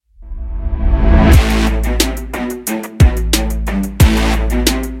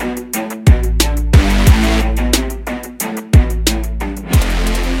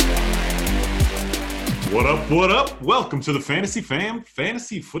What up? Welcome to the Fantasy Fam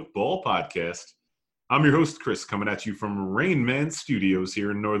Fantasy Football Podcast. I'm your host, Chris, coming at you from Rain Man Studios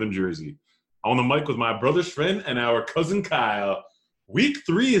here in Northern Jersey. On the mic with my brother's friend and our cousin Kyle. Week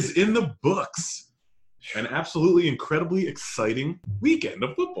 3 is in the books. An absolutely incredibly exciting weekend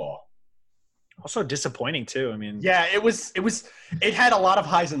of football. Also disappointing too. I mean, yeah, it had a lot of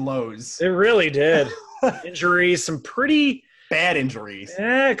highs and lows. it really did. Injuries, some pretty Bad injuries.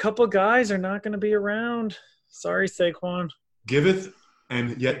 a couple guys are not going to be around. Sorry, Saquon. Giveth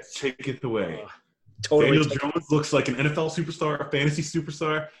and yet taketh away. Totally. Daniel Jones looks like an NFL superstar, a fantasy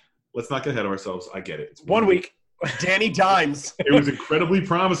superstar. Let's not get ahead of ourselves. I get it. It's 1 week. Danny Dimes. It was incredibly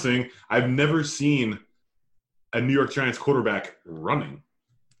promising. I've never seen a New York Giants quarterback running.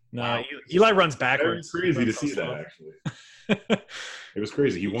 No, Wow. Eli runs Very backwards. crazy to see that, actually. It was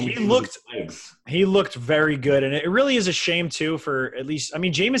crazy. He won. He looked very good, and it really is a shame too. For at least, I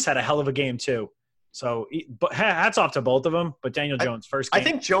mean, Jameis had a hell of a game too. So, but hats off to both of them. But Daniel Jones first game. I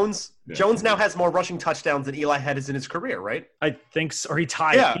think Jones now has more rushing touchdowns than Eli had in his career, right? I think so, or he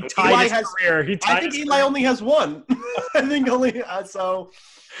tied. Yeah, he tied Eli his has, career. He tied I think his Eli career. only has one. I think only so.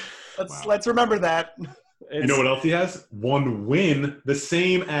 Let's remember that. You know what else he has? One win, the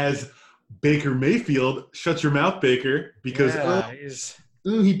same as Baker Mayfield. Shut your mouth, Baker, because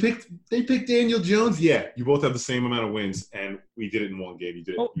they picked Daniel Jones. Yeah, you both have the same amount of wins, and we did it in one game.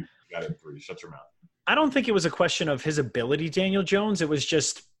 You got it in 3. Shut your mouth. I don't think it was a question of his ability, Daniel Jones. It was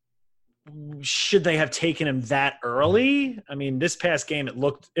just, should they have taken him that early? I mean, this past game, it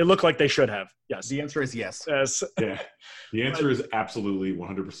looked like they should have. Yes. The answer is yes. Yes. Yeah, the answer is absolutely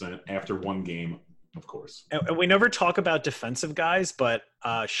 100% after one game, of course. And we never talk about defensive guys, but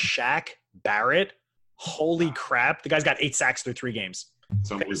Shaq Barrett, holy crap. The guy's got 8 sacks through 3 games.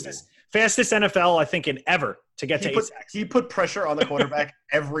 It's unbelievable. Fastest NFL, I think, in ever to get to 8 sacks. He put pressure on the quarterback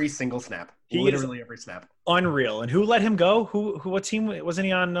every single snap. Literally every snap. Unreal. And who let him go? What team? Wasn't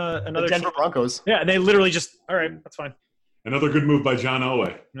he on another the Denver team? Broncos. Yeah, and they literally just, all right, that's fine. Another good move by John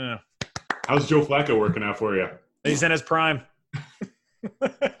Elway. Yeah. How's Joe Flacco working out for you? He's in his prime.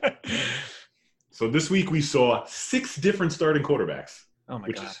 So this week we saw 6 different starting quarterbacks. Oh, my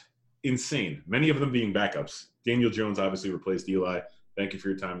which God. is insane. Many of them being backups. Daniel Jones obviously replaced Eli. Thank you for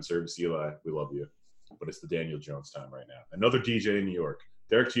your time and service, Eli. We love you. But it's the Daniel Jones time right now. Another DJ in New York.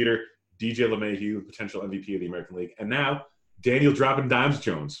 Derek Jeter, DJ LeMahieu, potential MVP of the American League. And now, Daniel dropping dimes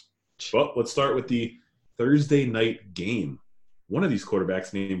Jones. Well, let's start with the Thursday night game. One of these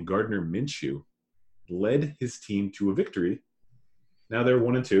quarterbacks named Gardner Minshew led his team to a victory. Now they're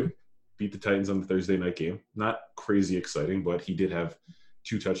 1-2. Beat the Titans on the Thursday night game. Not crazy exciting, but he did have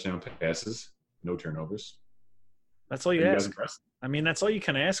 2 touchdown passes, no turnovers. That's all you Are guys ask. impressed? I mean, that's all you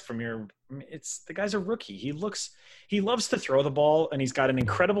can ask from it's the guy's a rookie. He loves to throw the ball, and he's got an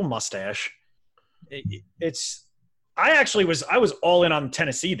incredible mustache. I was all in on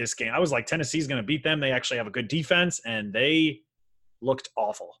Tennessee this game. I was like, Tennessee's going to beat them. They actually have a good defense, and they looked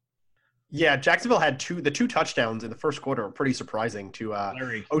awful. Yeah, Jacksonville had the 2 touchdowns in the first quarter were pretty surprising to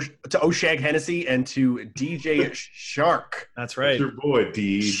O'Shag Hennessy and to DJ Shark. That's right. That's your boy,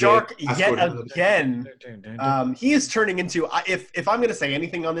 DJ. Shark yet again. He is turning into if I'm going to say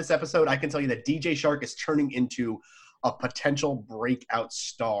anything on this episode, I can tell you that DJ Shark is turning into a potential breakout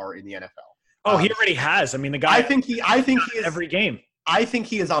star in the NFL. Oh, he already has. I mean, the guy. I think he is every game. I think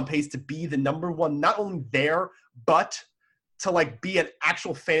he is on pace to be the number one, not only there, but to be an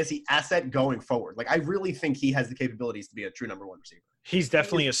actual fantasy asset going forward. I really think he has the capabilities to be a true number 1 receiver. He's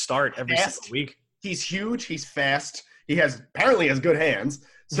definitely a start every single week. He's huge. He's fast. He apparently has good hands.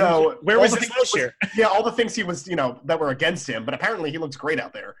 So where was this last year? Yeah, all the things he was, that were against him, but apparently he looks great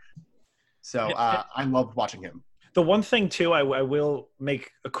out there. So I loved watching him. The one thing too, I will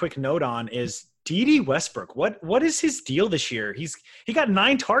make a quick note on is D.D. Westbrook. What is his deal this year? He got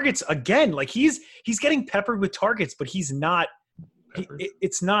 9 targets again. He's getting peppered with targets, but he's not.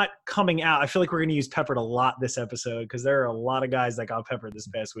 It's not coming out. I feel like we're going to use peppered a lot this episode because there are a lot of guys that got peppered this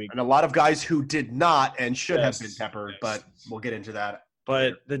past week, and a lot of guys who did not and should have been peppered. But we'll get into that.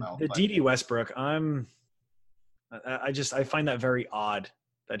 But the D.D. Westbrook, I find that very odd.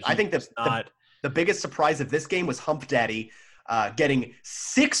 That I think the biggest surprise of this game was Hump Daddy getting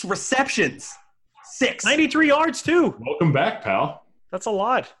 6 receptions. 6. 93 yards, too. Welcome back, pal. That's a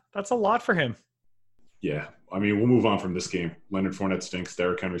lot. That's a lot for him. Yeah. I mean, we'll move on from this game. Leonard Fournette stinks.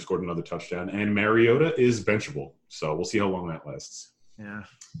 Derrick Henry scored another touchdown. And Mariota is benchable. So we'll see how long that lasts. Yeah.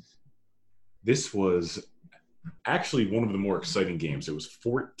 This was actually one of the more exciting games. It was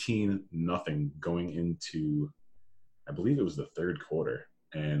 14-0 going into, I believe it was the third quarter.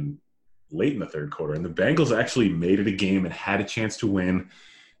 And late in the third quarter. And the Bengals actually made it a game and had a chance to win.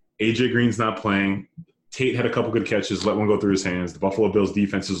 AJ Green's not playing. Tate had a couple good catches, let one go through his hands. The Buffalo Bills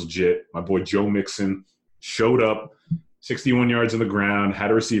defense is legit. My boy Joe Mixon showed up, 61 yards on the ground,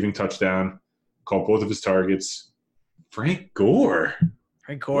 had a receiving touchdown, caught both of his targets. Frank Gore.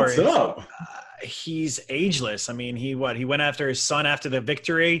 What's up? He's ageless. I mean, he went after his son after the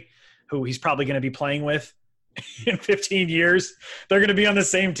victory, who he's probably going to be playing with in 15 years. They're going to be on the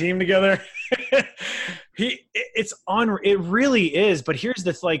same team together. It really is. But here's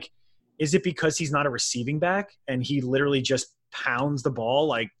the is it because he's not a receiving back and he literally just pounds the ball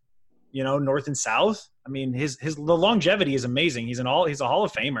like, north and south? I mean, the longevity is amazing. He's a Hall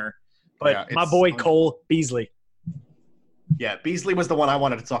of Famer. But my boy Cole Beasley. Yeah, Beasley was the one I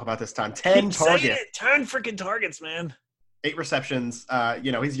wanted to talk about this time. 10 targets. 10 freaking targets, man. 8 receptions.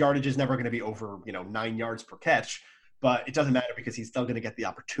 His yardage is never going to be over, 9 yards per catch, but it doesn't matter because he's still going to get the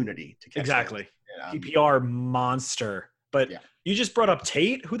opportunity to catch. Exactly. PPR monster. But you just brought up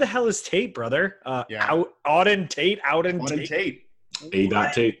Tate. Who the hell is Tate, brother? Auden Tate. Tate.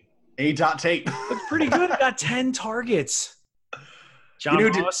 Tate. Tate. That's pretty good. Got 10 targets. John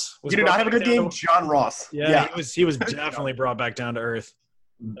Ross. You did not have a good game, John Ross. Yeah. He was definitely brought back down to earth.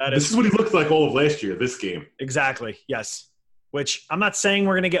 This is what he looked like all of last year, this game. Exactly, yes. Which I'm not saying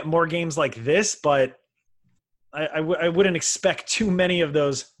we're going to get more games like this, but I wouldn't expect too many of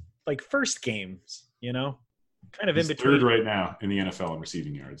those first games, kind of He's in between. third right now in the NFL in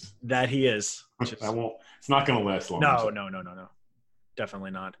receiving yards. That he is. It's not going to last long. No. Definitely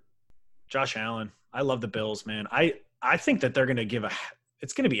not. Josh Allen. I love the Bills, man. I think that they're going to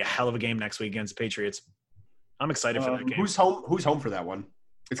it's going to be a hell of a game next week against the Patriots. I'm excited for that game. Who's home for that one?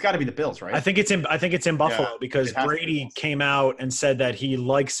 It's got to be the Bills, right? I think it's in Buffalo because Brady came out and said that he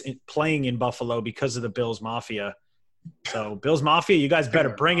likes playing in Buffalo because of the Bills Mafia. So Bills Mafia, you guys better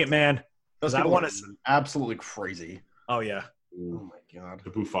bring it, man. Those people are absolutely crazy. Oh yeah. Oh my God. The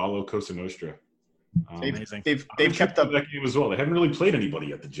Buffalo Cosa Nostra. Amazing. They've kept up that game as well. They haven't really played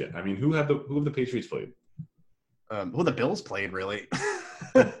anybody at the Jet. I mean, who have the Patriots played? Who the Bills played, really?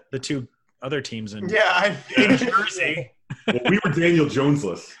 The two other teams in New Jersey. Well, we were Daniel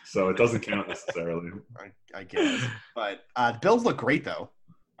Jonesless, so it doesn't count necessarily. I guess. But the Bills look great, though.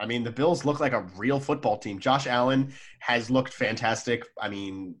 I mean, the Bills look like a real football team. Josh Allen has looked fantastic. I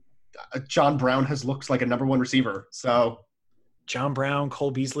mean, John Brown looks like a number one receiver. So John Brown,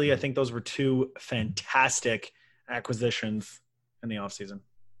 Cole Beasley, I think those were two fantastic acquisitions in the offseason.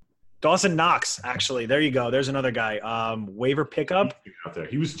 Dawson Knox, actually. There you go. There's another guy. Waiver pickup. Out there.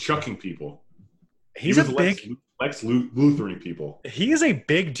 He was chucking people. He's a big Lex Luthering people. He is a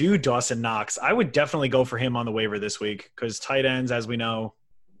big dude, Dawson Knox. I would definitely go for him on the waiver this week because tight ends, as we know,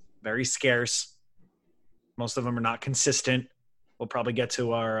 very scarce. Most of them are not consistent. We'll probably get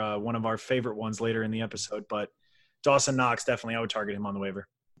to our one of our favorite ones later in the episode, but Dawson Knox, definitely I would target him on the waiver.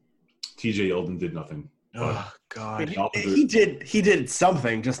 TJ Yeldon did nothing. Oh God, he did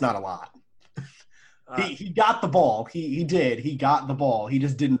something, just not a lot. He got the ball. He got the ball. He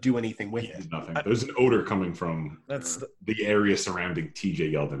just didn't do anything with it. Nothing. There's an odor coming from the area surrounding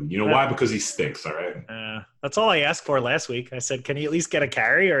TJ Yeldon. You know why? Because he stinks. All right. That's all I asked for last week. I said, "Can he at least get a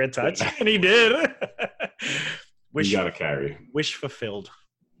carry or a touch?" And he did. He got a carry. Wish fulfilled.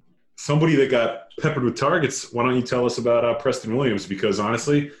 Somebody that got peppered with targets. Why don't you tell us about Preston Williams? Because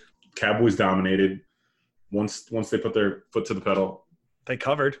honestly, Cowboys dominated. Once they put their foot to the pedal, they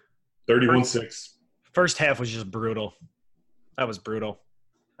covered 31-6. First half was just brutal. That was brutal.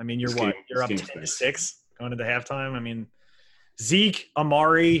 I mean, you're up 10-6 going into halftime. I mean, Zeke,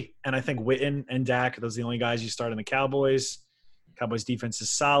 Amari, and I think Witten and Dak, those are the only guys you start in the Cowboys. Cowboys defense is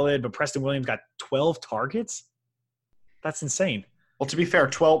solid, but Preston Williams got 12 targets. That's insane. Well, to be fair,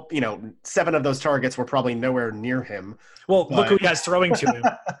 7 of those targets were probably nowhere near him. Well, look who he has throwing to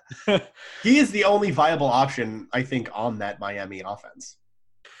him. He is the only viable option, I think, on that Miami offense.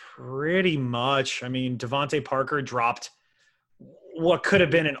 Pretty much. I mean, Devontae Parker dropped what could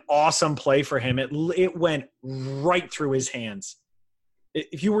have been an awesome play for him. It went right through his hands.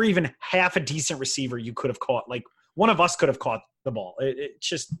 If you were even half a decent receiver, you could have caught. Like, one of us could have caught the ball. It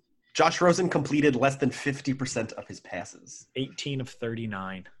just – Josh Rosen completed less than 50% of his passes. 18 of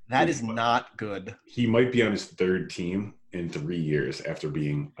 39. That is not good. He might be on his third team in 3 years after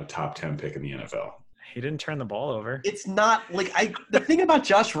being a top 10 pick in the NFL. He didn't turn the ball over. It's not like the thing about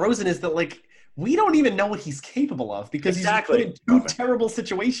Josh Rosen is that we don't even know what he's capable of because he's put in two terrible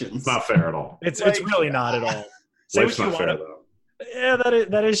situations. It's not fair at all. It's really not at all. Life's not fair though. Yeah,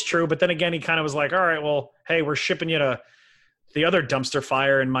 that is true. But then again, he kind of was like, all right, well, hey, we're shipping you to the other dumpster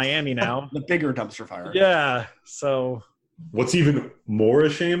fire in Miami now. The bigger dumpster fire. Yeah. So what's even more a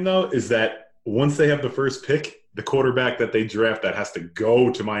shame, though, is that once they have the first pick, the quarterback that they draft that has to go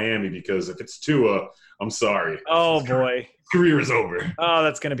to Miami because if it's Tua, I'm sorry. Oh boy. His career is over. Oh,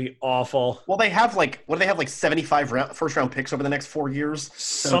 that's going to be awful. Well, they have what do they have, 75 first-round picks over the next 4 years?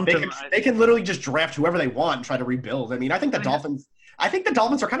 So Something. they can literally just draft whoever they want and try to rebuild. I mean, I think the Dolphins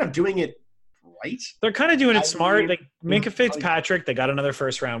are kind of doing it right. They're kind of doing it smart. Like Minka Fitzpatrick, they got another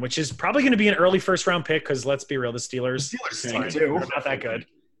first round, which is probably going to be an early first round pick because let's be real, the Steelers Steelers are not that good.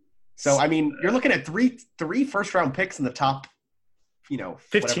 So I mean, you're looking at three first round picks in the top,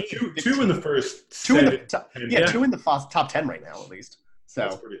 15. Two in the first. Two in the top 10 right now, at least.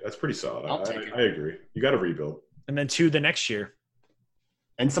 So that's pretty solid. I agree. You got to rebuild. And then 2 the next year.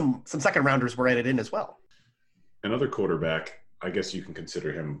 And some second rounders were added in as well. Another quarterback. I guess you can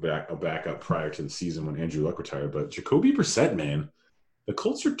consider him a backup prior to the season when Andrew Luck retired. But Jacoby Brissett, man, the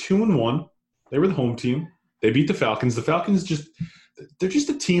Colts are 2-1. They were the home team. They beat the Falcons. The Falcons they're just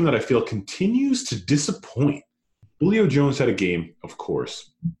a team that I feel continues to disappoint. Julio Jones had a game, of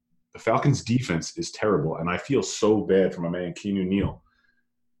course. The Falcons' defense is terrible, and I feel so bad for my man Keanu Neal.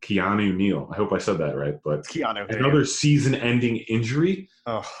 I hope I said that right, but another season-ending injury.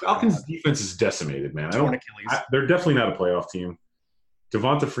 Oh, Falcons' defense is decimated, man. They're definitely not a playoff team.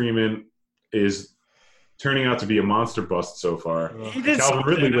 Devonta Freeman is turning out to be a monster bust so far. Calvin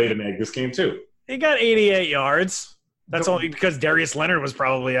Ridley laid an egg this game too. He got 88 yards. That's only because Darius Leonard was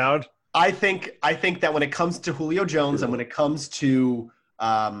probably out. I think that when it comes to Julio Jones and when it comes to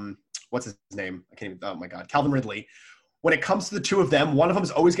what's his name? I can't even. Oh my God, Calvin Ridley. When it comes to the two of them, one of them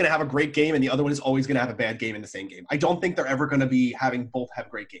is always going to have a great game, and the other one is always going to have a bad game in the same game. I don't think they're ever going to be having both have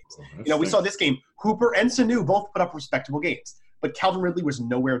great games. We saw this game. Hooper and Sanu both put up respectable games, but Calvin Ridley was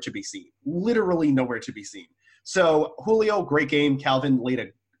nowhere to be seen. Literally nowhere to be seen. So Julio, great game. Calvin laid a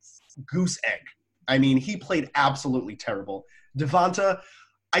goose egg. I mean, he played absolutely terrible. Devonta,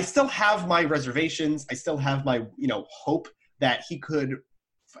 I still have my reservations. I still have my, hope that he could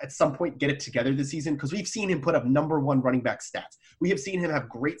at some point get it together this season because we've seen him put up number one running back stats. We have seen him have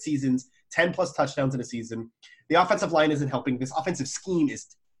great seasons, 10-plus touchdowns in a season. The offensive line isn't helping. This offensive scheme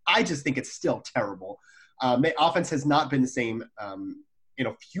I just think it's still terrible. Offense has not been the same in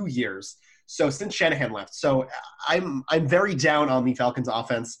a few years. So since Shanahan left. So I'm very down on the Falcons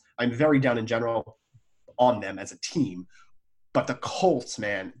offense. I'm very down in general on them as a team. But the Colts,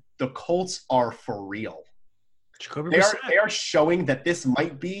 man, the Colts are for real. They are showing that this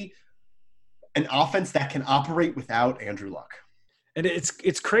might be an offense that can operate without Andrew Luck. And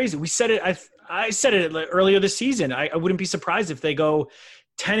it's crazy. We said it. I said it earlier this season. I wouldn't be surprised if they go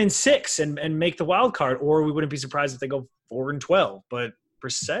 10-6 and make the wild card, or we wouldn't be surprised if they go 4-12. But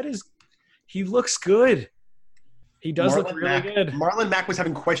Brissett he looks good. He does look really good. Marlon Mack was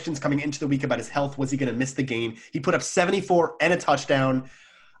having questions coming into the week about his health. Was he going to miss the game? He put up 74 and a touchdown.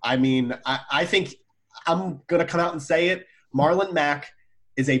 I mean, I think I'm going to come out and say it. Marlon Mack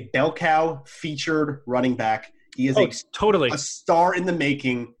is a bell cow featured running back. He is totally a star in the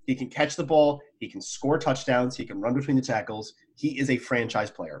making. He can catch the ball. He can score touchdowns. He can run between the tackles. He is a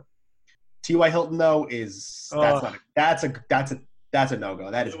franchise player. T.Y. Hilton, though, that's a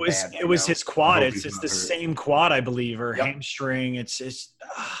no-go. That is bad. It was his quad. It's the same quad, I believe, or hamstring. It's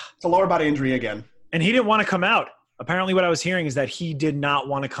a lower body injury again. And he didn't want to come out. Apparently what I was hearing is that he did not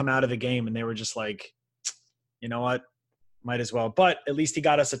want to come out of the game, and they were just like, you know what? Might as well. But at least he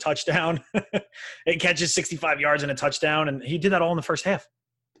got us a touchdown. It catches 65 yards and a touchdown, and he did that all in the first half.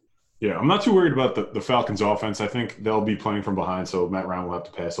 Yeah, I'm not too worried about the Falcons' offense. I think they'll be playing from behind, so Matt Ryan will have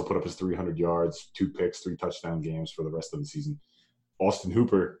to pass. He'll put up his 300 yards, 2 picks, 3 touchdown games for the rest of the season. Austin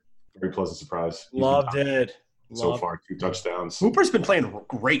Hooper, very pleasant surprise. Loved it. So far, 2 touchdowns. Hooper's been playing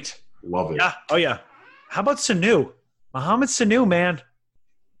great. Love it. Yeah. Oh, yeah. How about Sanu? Mohamed Sanu, man.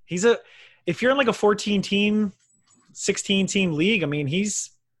 If you're in like a 14-team, 16-team league, I mean,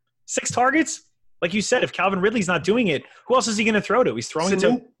 he's 6 targets. Like you said, if Calvin Ridley's not doing it, who else is he going to throw to? He's throwing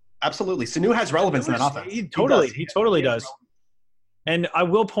to – Absolutely. Sanu has relevance in that offense. He totally does. And I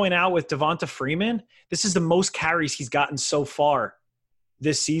will point out with Devonta Freeman, this is the most carries he's gotten so far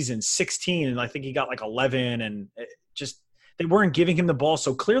this season, 16, and I think he got like 11, and they weren't giving him the ball.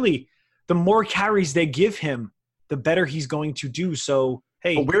 So clearly the more carries they give him, the better he's going to do. So,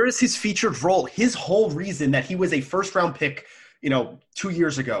 hey. But where is his featured role? His whole reason that he was a first-round pick, 2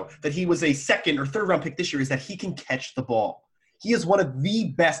 years ago, that he was a second or third-round pick this year is that he can catch the ball. He is one of the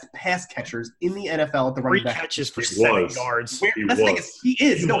best pass catchers in the NFL at the running back. 3 catches for 7 yards. That's the thing is, he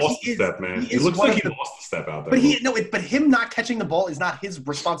is. Lost the step, man. It looks like he lost the step out there. But him not catching the ball is not his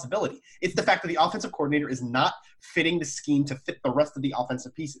responsibility. It's the fact that the offensive coordinator is not fitting the scheme to fit the rest of the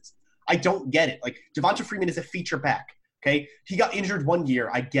offensive pieces. I don't get it. Like, Devonta Freeman is a feature back, okay? He got injured 1 year.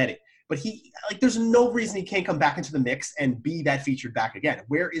 I get it. but there's no reason he can't come back into the mix and be that featured back again.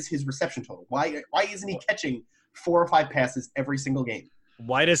 Where is his reception total? Why isn't he catching 4 or 5 passes every single game?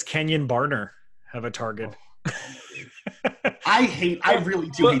 Why does Kenyon Barner have a target? I really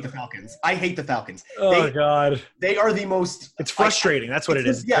do hate the Falcons. I hate the Falcons. God. They are the most... It's frustrating. That's what it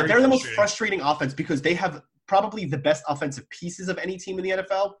is. Yeah, they're the most frustrating offense because they have probably the best offensive pieces of any team in the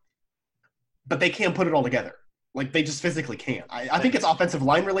NFL, but they can't put it all together. Like, they just physically can't. I think it's offensive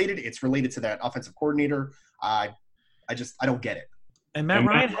line related. It's related to that offensive coordinator. I don't get it. And Matt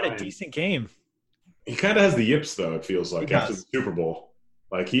Ryan had a decent game. He kind of has the yips, though, it feels like, after the Super Bowl.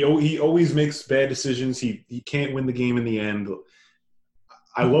 Like, he always makes bad decisions. He can't win the game in the end.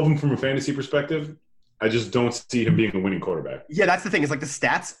 I love him from a fantasy perspective. I just don't see him being a winning quarterback. Yeah, that's the thing. Is like the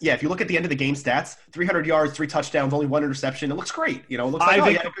stats. Yeah, if you look at the end of the game stats, 300 yards, 3 touchdowns, only 1 interception. It looks great. You know, it looks like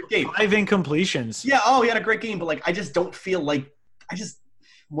he had a good game. 5 incompletions. Yeah, he had a great game. But, like, I just don't feel like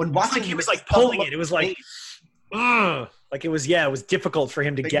when watching he was like pulling it. It was like, like it was difficult for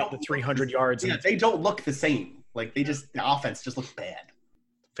him to get the 300 yards. Yeah, they don't look the same. Like, the offense just looks bad.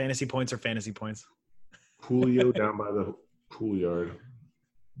 Fantasy points are fantasy points. Julio down by the pool yard.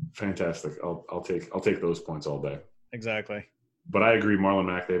 Fantastic. I'll take those points all day. Exactly. But I agree, Marlon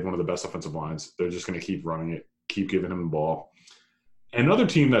Mack, they have one of the best offensive lines. They're just going to keep running it, keep giving him the ball. Another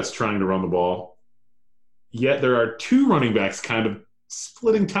team that's trying to run the ball, yet there are 2 running backs kind of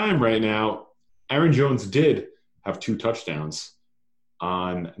splitting time right now. Aaron Jones did have 2 touchdowns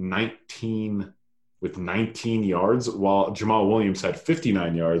on 19 yards, while Jamal Williams had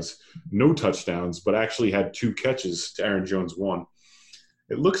 59 yards, no touchdowns, but actually had 2 catches to Aaron Jones 1.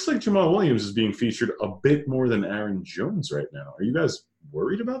 It looks like Jamal Williams is being featured a bit more than Aaron Jones right now. Are you guys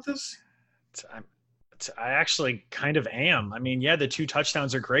worried about this? I actually kind of am. I mean, yeah, the 2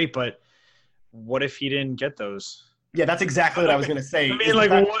 touchdowns are great, but what if he didn't get those? Yeah, that's exactly what I was going to say. I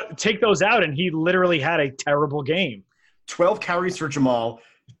mean, take those out, and he literally had a terrible game. 12 carries for Jamal,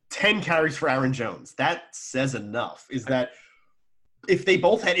 10 carries for Aaron Jones. That says enough. Is that if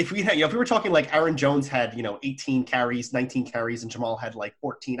we were talking like Aaron Jones had, 18 carries, 19 carries, and Jamal had like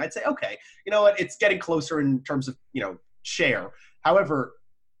 14, I'd say, okay, you know what? It's getting closer in terms of, share. However,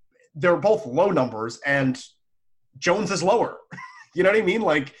 they're both low numbers and Jones is lower. You know what I mean?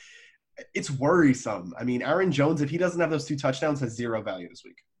 Like, it's worrisome. I mean, Aaron Jones, if he doesn't have those 2 touchdowns, has 0 value this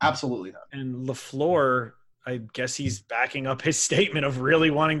week. Absolutely not. And LaFleur, I guess he's backing up his statement of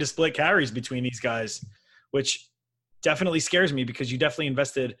really wanting to split carries between these guys, which definitely scares me because you definitely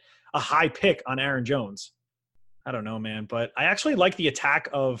invested a high pick on Aaron Jones. I don't know, man, but I actually like the attack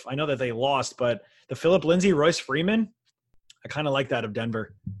of, I know that they lost, but the Phillip Lindsay, Royce Freeman, I kind of like that of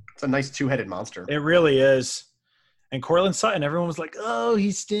Denver. It's a nice 2-headed monster. It really is. And Cortland Sutton, everyone was like, oh,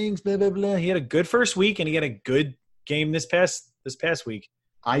 he stinks, blah, blah, blah. He had a good first week, and he had a good game this past week.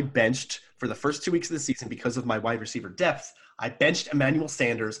 I benched for the first 2 weeks of the season because of my wide receiver depth. I benched Emmanuel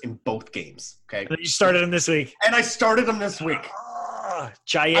Sanders in both games. Okay, and you started him this week, and I started him this week.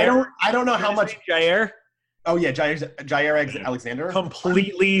 Jair, I don't know how much Jair. Oh yeah, Jair Alexander,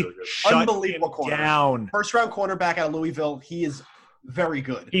 completely unbelievable corner. Down. First round cornerback out of Louisville. He is very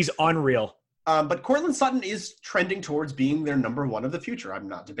good. He's unreal. But Cortland Sutton is trending towards being their number 1 of the future. I'm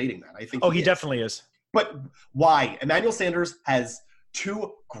not debating that. I think. He definitely is. But why? Emmanuel Sanders has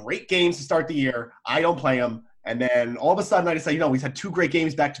 2 great games to start the year. I don't play him. And then all of a sudden I decide, he's had 2 great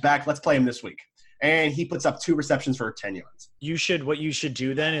games back to back. Let's play him this week. And he puts up 2 receptions for 10 yards. What you should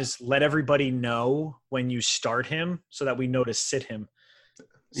do then is let everybody know when you start him so that we know to sit him.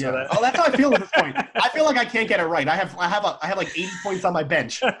 That's how I feel at this point. I feel like I can't get it right. I have like 80 points on my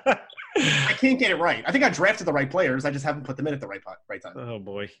bench. I can't get it right. I think I drafted the right players. I just haven't put them in at the right time. Oh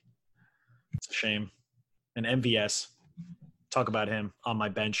boy. It's a shame. And MVS. Talk about him on my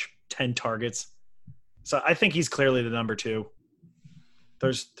bench. 10 targets. So I think he's clearly the number 2.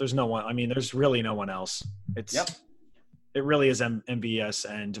 There's no one. I mean, there's really no one else. It really is MVS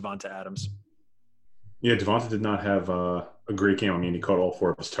and Devonta Adams. Yeah, Devonta did not have a great game. I mean, he caught all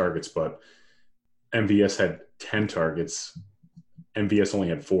 4 of his targets, but MVS had 10 targets. MVS only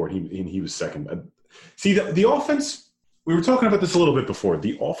had 4, and he was second. See, the offense, we were talking about this a little bit before.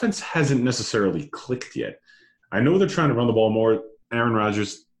 The offense hasn't necessarily clicked yet. I know they're trying to run the ball more. Aaron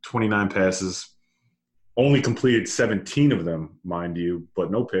Rodgers, 29 passes. Only completed 17 of them, mind you,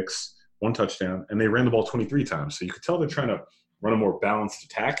 but no picks, 1 touchdown, and they ran the ball 23 times. So you could tell they're trying to run a more balanced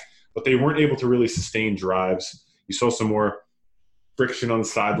attack, but they weren't able to really sustain drives. You saw some more friction on the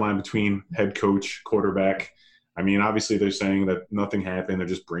sideline between head coach, quarterback. I mean, obviously they're saying that nothing happened. They're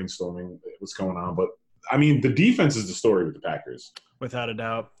just brainstorming what's going on. But, I mean, the defense is the story with the Packers. Without a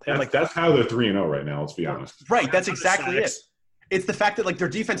doubt. That's how they're 3-0 right now, let's be honest. Right, that's exactly it. It's the fact that like their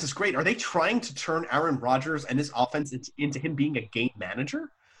defense is great. Are they trying to turn Aaron Rodgers and this offense into him being a game manager?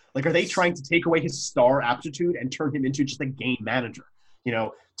 Like, are they trying to take away his star aptitude and turn him into just a game manager?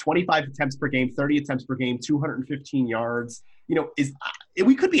 25 attempts per game, 30 attempts per game, 215 yards.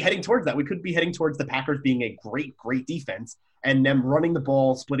 We could be heading towards that. We could be heading towards the Packers being a great, great defense and them running the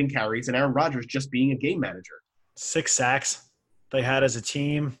ball, splitting carries, and Aaron Rodgers just being a game manager. 6 sacks they had as a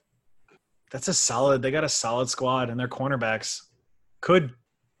team. They got a solid squad, and their cornerbacks could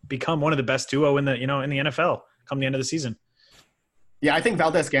become one of the best duo in the NFL come the end of the season. Yeah, I think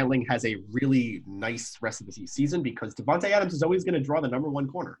Valdez-Scantling has a really nice rest of the season because Devontae Adams is always going to draw the number 1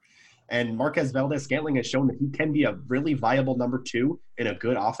 corner. And Marquez Valdez-Scantling has shown that he can be a really viable number 2 in a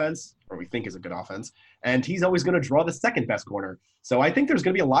good offense, or we think is a good offense. And he's always going to draw the second best corner. So I think there's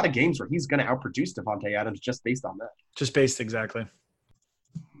going to be a lot of games where he's going to outproduce Devontae Adams just based on that. Exactly.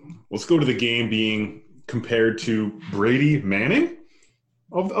 Let's go to the game being compared to Brady Manning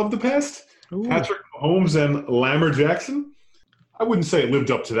of the past. Ooh. Patrick Mahomes and Lamar Jackson. I wouldn't say it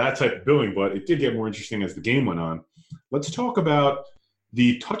lived up to that type of billing, but it did get more interesting as the game went on. Let's talk about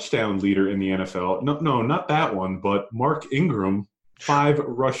the touchdown leader in the NFL. No, not that one, but Mark Ingram, 5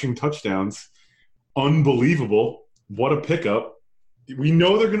 rushing touchdowns. Unbelievable. What a pickup. We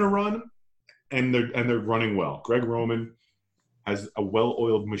know they're going to run, and they're running well. Greg Roman has a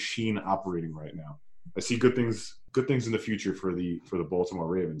well-oiled machine operating right now. I see good things in the future for the Baltimore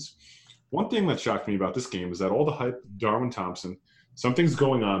Ravens. One thing that shocked me about this game is that all the hype, Darwin Thompson, something's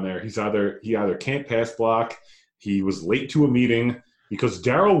going on there. He either can't pass block, he was late to a meeting because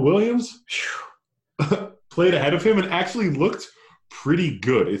Darrell Williams played ahead of him and actually looked pretty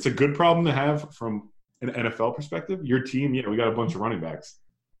good. It's a good problem to have from an NFL perspective. Your team, we got a bunch of running backs.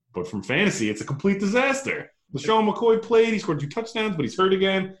 But from fantasy, it's a complete disaster. LaShawn McCoy played. He scored 2 touchdowns, but he's hurt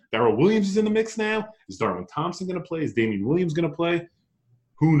again. Darrell Williams is in the mix now. Is Darwin Thompson going to play? Is Damian Williams going to play?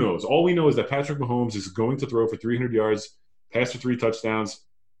 Who knows? All we know is that Patrick Mahomes is going to throw for 300 yards, pass for 3 touchdowns.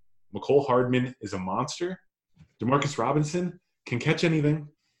 McCole Hardman is a monster. Demarcus Robinson can catch anything,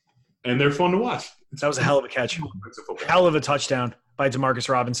 and they're fun to watch. That was a hell of a catch. Hell of a touchdown by Demarcus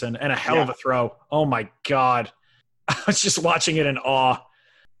Robinson, and a hell of a throw. Oh, my God. I was just watching it in awe.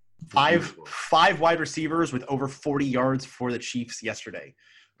 Five wide receivers with over 40 yards for the Chiefs yesterday.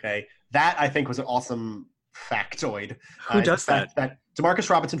 Okay. That, I think, was an awesome factoid. Who does that? Demarcus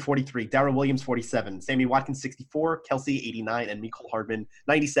Robinson, 43. Darrell Williams, 47. Sammy Watkins, 64. Kelsey, 89. And Mecole Hardman,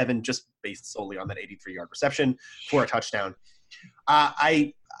 97, just based solely on that 83-yard reception for a touchdown.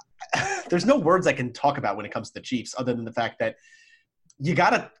 There's no words I can talk about when it comes to the Chiefs other than the fact that you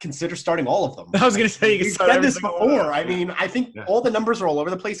got to consider starting all of them. I was going to say, you said this before. I mean, I think all the numbers are all over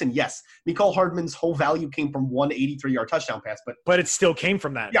the place. And yes, Mecole Hardman's whole value came from one 83-yard touchdown pass. But it still came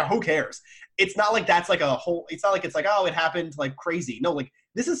from that. Yeah, who cares? It's not like that's like a whole – it's not like it's like, oh, it happened like crazy. No, like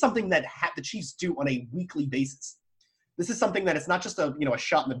this is something that the Chiefs do on a weekly basis. This is something that it's not just a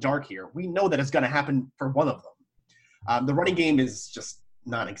shot in the dark here. We know that it's going to happen for one of them. The running game is just –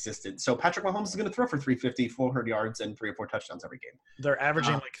 non-existent. So Patrick Mahomes is going to throw for 350, 400 yards, and 3 or 4 touchdowns every game. They're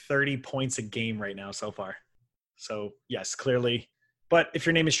averaging like 30 points a game right now so far. So, yes, clearly. But if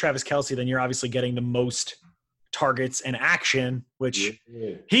your name is Travis Kelce, then you're obviously getting the most targets and action, which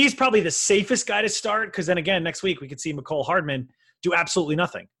he's probably the safest guy to start because then again, next week we could see Mecole Hardman do absolutely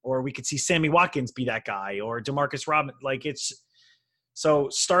nothing. Or we could see Sammy Watkins be that guy or DeMarcus Robinson. Like it's – so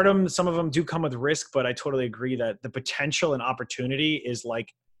stardom, some of them do come with risk, but I totally agree that the potential and opportunity is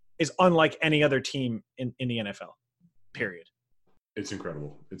unlike any other team in the NFL, period. It's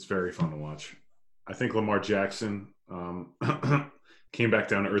incredible. It's very fun to watch. I think Lamar Jackson came back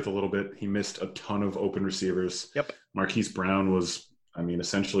down to earth a little bit. He missed a ton of open receivers. Yep. Marquise Brown was,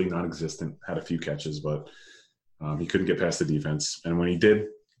 essentially non-existent, had a few catches, but he couldn't get past the defense. And when he did,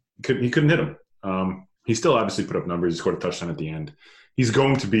 he couldn't hit him. He still obviously put up numbers. He scored a touchdown at the end. He's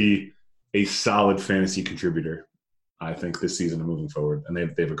going to be a solid fantasy contributor, I think, this season and moving forward. And they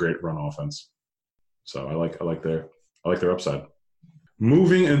have a great run offense. So I like their upside.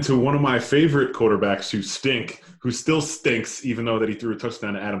 Moving into one of my favorite quarterbacks who still stinks, even though that he threw a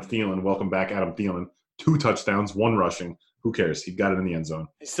touchdown to Adam Thielen. Welcome back, Adam Thielen. 2 touchdowns, 1 rushing. Who cares? He got it in the end zone.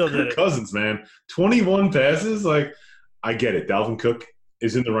 He still did it. Cousins, man. 21 passes. Like, I get it. Dalvin Cook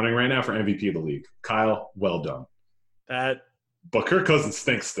is in the running right now for MVP of the league. Kyle, well done. But Kirk Cousins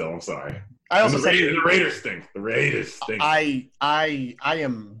stinks still. I'm sorry. I also said the Raiders stink. The Raiders stink. I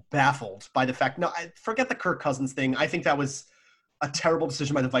am baffled by the fact. No, forget the Kirk Cousins thing. I think that was a terrible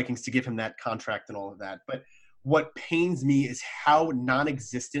decision by the Vikings to give him that contract and all of that. But what pains me is how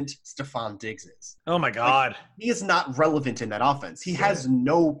non-existent Stephon Diggs is. Oh my God. Like, he is not relevant in that offense. He has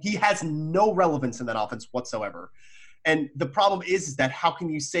no relevance in that offense whatsoever. And the problem is that how can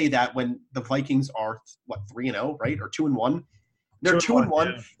you say that when the Vikings are 3-0, right? Or 2-1? They're 2-1.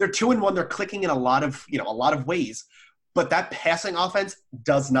 Yeah. They're 2-1. They're clicking in a lot of ways. But that passing offense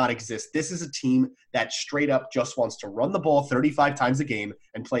does not exist. This is a team that straight up just wants to run the ball 35 times a game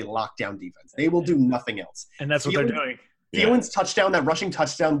and play lockdown defense. They will do nothing else. And that's what they're doing. Thielen's touchdown, that rushing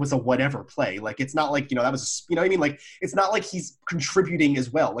touchdown, was a whatever play. Like, it's not like, that was, you know what I mean? Like, it's not like he's contributing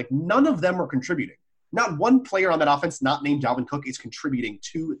as well. Like, none of them are contributing. Not one player on that offense not named Dalvin Cook is contributing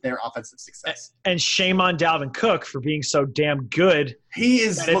to their offensive success. And shame on Dalvin Cook for being so damn good. He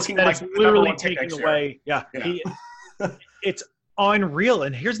is looking like it's literally taking away. Yeah. It's unreal.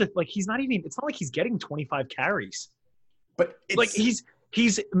 And here's it's not like he's getting 25 carries. But it's like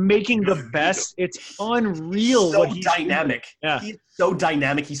he's making the best. It's unreal. So he's dynamic. Yeah. He's so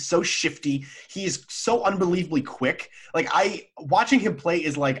dynamic. He's so shifty. He is so unbelievably quick. Like, watching him play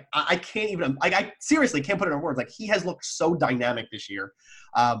is like, I can't even, like, I seriously can't put it in words. Like, he has looked so dynamic this year.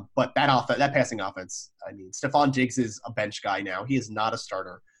 But that passing offense, I mean, Stephon Diggs is a bench guy now. He is not a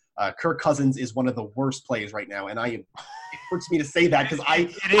starter. Kirk Cousins is one of the worst players right now. And it hurts me to say that because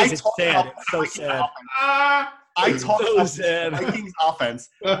it's sad. It's so sad. I talk about the Vikings offense.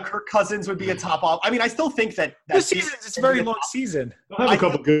 Kirk Cousins would be a top off. I mean, I still think that this season, it's a very long season. They'll have a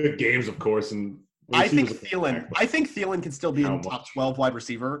couple good games, of course, and I think Thielen can still be in the top 12 wide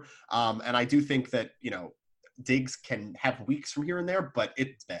receiver. And I do think that, Diggs can have weeks from here and there, but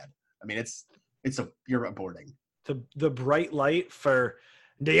it's bad. I mean, you're aborting. The bright light for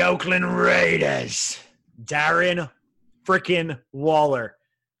the Oakland Raiders, Darren frickin' Waller.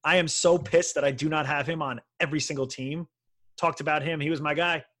 I am so pissed that I do not have him on every single team. Talked about him. He was my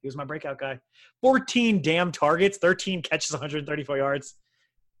guy. He was my breakout guy. 14 damn targets, 13 catches, 134 yards.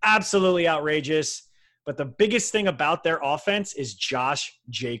 Absolutely outrageous. But the biggest thing about their offense is Josh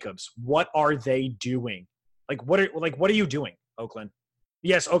Jacobs. What are they doing? What are you doing, Oakland?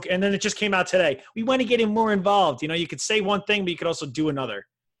 Yes, okay. And then it just came out today. We want to get him more involved. You could say one thing, but you could also do another.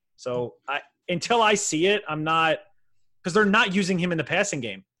 So until I see it, I'm not – because they're not using him in the passing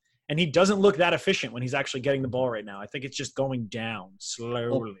game. And he doesn't look that efficient when he's actually getting the ball right now. I think it's just going down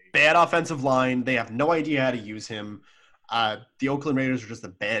slowly. Well, bad offensive line. They have no idea how to use him. The Oakland Raiders are just a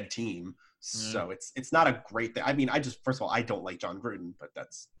bad team. So it's not a great thing. I mean, first of all, I don't like John Gruden, but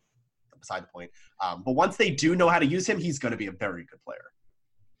that's beside the point. But once they do know how to use him, he's going to be a very good player.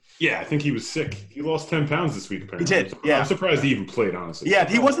 Yeah, I think he was sick. He lost 10 pounds this week, apparently. He did, yeah. I'm surprised he even played, honestly. Yeah,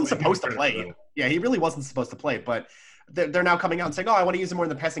 he wasn't supposed to play. Yeah, he really wasn't supposed to play, but they're now coming out and saying, I want to use him more in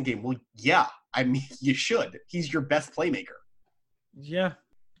the passing game. Well, yeah, I mean, you should. He's your best playmaker. Yeah.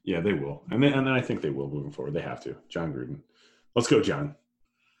 Yeah, they will. And then I think they will moving forward. They have to. John Gruden. Let's go, John.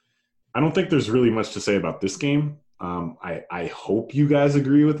 I don't think there's really much to say about this game. I hope you guys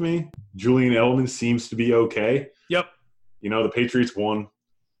agree with me. Julian Edelman seems to be okay. Yep. The Patriots won.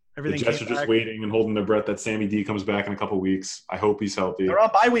 Everything the Jets are just waiting and holding their breath that Sammy D comes back in a couple weeks. I hope he's healthy. They're on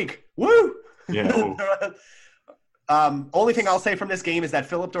bye week. Woo! Yeah. Only thing I'll say from this game is that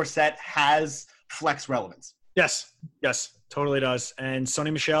Philip Dorsett has flex relevance. Yes, totally does. And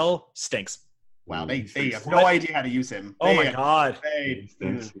Sony Michel stinks. Wow, they have no idea how to use him. Oh, my God.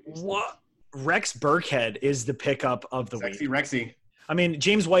 What? Rex Burkhead is the pickup of the week. Rexy. I mean,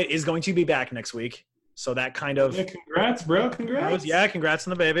 James White is going to be back next week. So that kind of – Yeah, congrats, bro. Congrats. Yeah, congrats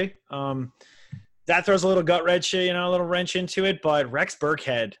on the baby. That throws a little gut wrench, a little wrench into it. But Rex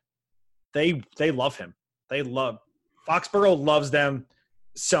Burkhead, they love him. They love – Foxborough loves them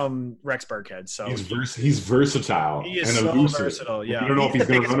some Rex Burkhead. So he's versatile. He is so versatile, yeah. You don't know if he's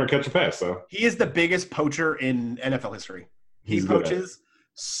going to run or catch a pass, so. He is the biggest poacher in NFL history. He poaches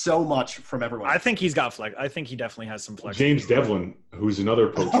so much from everyone. I think he's got flex. I think he definitely has some flex. James Devlin, who's another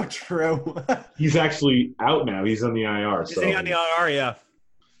poacher. Oh, true. He's actually out now. He's on the IR. Is he on the IR? Yeah.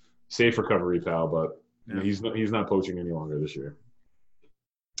 Safe recovery, pal, but he's not poaching any longer this year.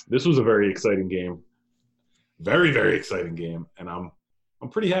 This was a very exciting game. Very, very exciting game. And I'm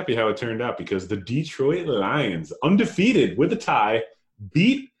pretty happy how it turned out because the Detroit Lions, undefeated with a tie,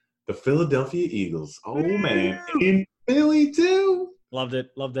 beat the Philadelphia Eagles. Oh, man. In Philly, too. Loved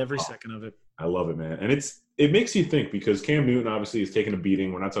it. Loved every second of it. I love it, man. And it makes you think because Cam Newton obviously is taking a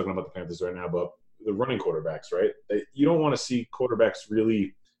beating. We're not talking about the Panthers right now, but the running quarterbacks, right? You don't want to see quarterbacks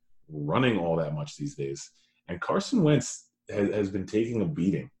really running all that much these days. And Carson Wentz has been taking a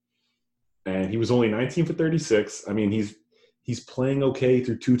beating. And he was only 19 for 36. I mean, he's playing okay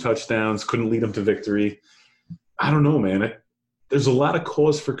through 2 touchdowns, couldn't lead him to victory. I don't know, man. There's a lot of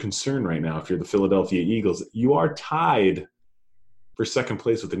cause for concern right now if you're the Philadelphia Eagles. You are tied for second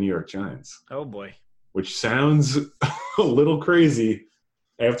place with the New York Giants. Oh, boy. Which sounds a little crazy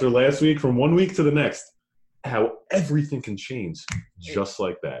after last week from one week to the next. how everything can change just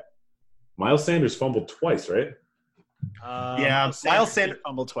like that. Miles Sanders fumbled twice, right? Miles Sanders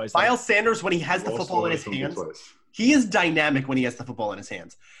fumbled twice. Miles Sanders, when he has the football in his hands, he is dynamic when he has the football in his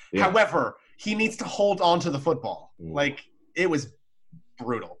hands. Yeah. However, he needs to hold on to the football. Like, it was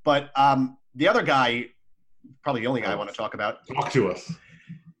brutal. But the other guy, probably the only guy I want to talk about. Talk to us.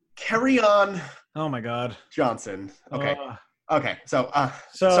 Kerryon. Oh my God. Johnson. Okay. Okay. So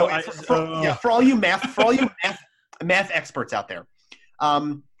for all you math experts out there,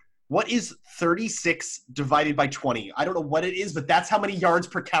 what is 36 divided by 20? I don't know what it is, but that's how many yards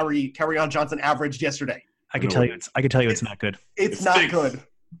per carry Kerryon Johnson averaged yesterday. I can tell you it's not good. It's not good.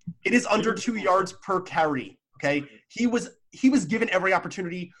 It is under 2 yards per carry. Okay. He was given every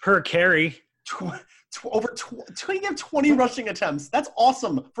opportunity per carry. He had 20 rushing attempts. That's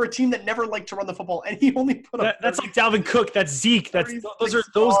awesome for a team that never liked to run the football, and he only put up. That's like Dalvin Cook. That's Zeke. Those are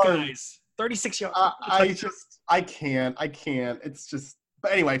those guys. 36 yards. I can't. It's just.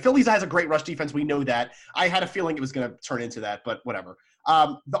 But anyway, Phillies has a great rush defense. We know that. I had a feeling it was going to turn into that, but whatever.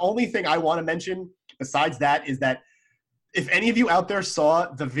 The only thing I want to mention besides that is that if any of you out there saw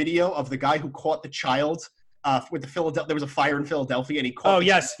the video of the guy who caught the child with the Philadelphia, there was a fire in Philadelphia, and he caught. Oh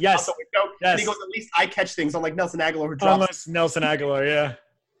yes. Yes. And he goes, "At least I catch things." I'm like Nelson Aguilar, who drops. Almost Nelson Aguilar, yeah.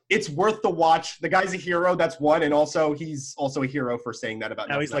 It's worth the watch. The guy's a hero. That's one, and also he's also a hero for saying that about.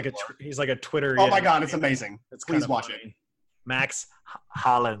 Now he's like a Twitter. Oh my God, it's amazing. Please watch it. Max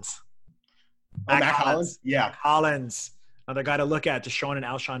Hollins. Max Hollins. Yeah, Hollins. Another guy to look at. Deshaun and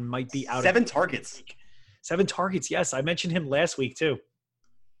Alshon might be out. 7 targets. 7 targets. Yes, I mentioned him last week too.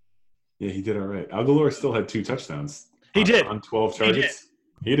 Yeah, he did all right. Aguilar still had 2 touchdowns. He did on 12 targets.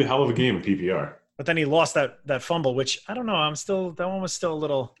 He had a hell of a game in PPR. But then he lost that fumble, which I don't know. That one was still a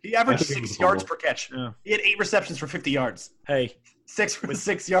little. He averaged 6 yards per catch. Yeah. He had 8 receptions for 50 yards. Hey,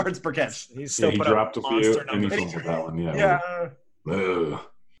 6 yards per catch. He's still he dropped a few and he fumbled that one. Yeah.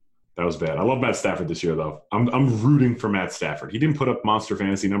 That was bad. I love Matt Stafford this year, though. I'm rooting for Matt Stafford. He didn't put up monster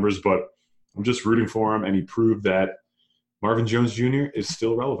fantasy numbers, but I'm just rooting for him, and he proved that Marvin Jones Jr. is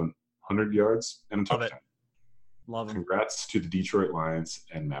still relevant. 100 yards and a touchdown. Love him. Congrats to the Detroit Lions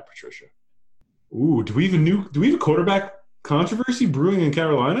and Matt Patricia. Ooh, do we have a quarterback controversy brewing in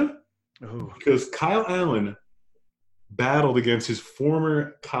Carolina? Ooh. Because Kyle Allen battled against his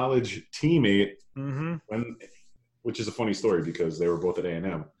former college teammate, which is a funny story because they were both at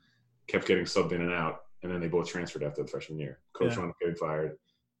A&M, kept getting subbed in and out, and then they both transferred after the freshman year. Coach wound up getting fired.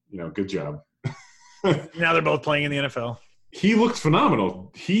 Good job. Now they're both playing in the NFL. He looked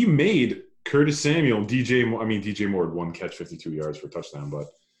phenomenal. He made Curtis Samuel, DJ Moore had 1 catch, 52 yards for a touchdown, but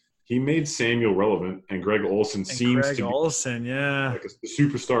he made Samuel relevant, and Greg Olsen seems to be like a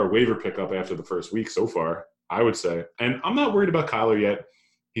superstar waiver pickup after the first week so far, I would say. And I'm not worried about Kyler yet.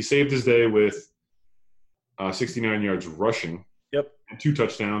 He saved his day with 69 yards rushing. Yep. And 2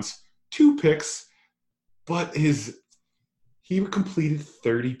 touchdowns, 2 picks, but he completed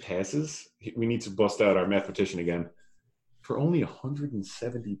 30 passes. We need to bust out our mathematician again. For only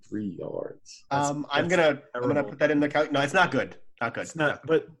 173 yards. I'm gonna put that in the count. No, it's not good. Not good. It's not.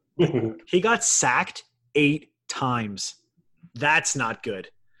 But he got sacked 8 times. That's not good.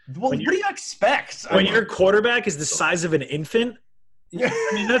 Well, what do you expect? When your quarterback is the size of an infant,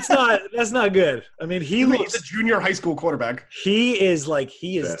 I mean that's not good. I mean he's a junior high school quarterback. He is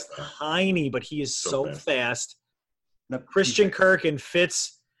tiny, but he is so fast. Christian Kirk and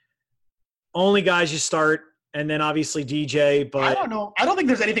Fitz, only guys you start. And then obviously DJ, but I don't know. I don't think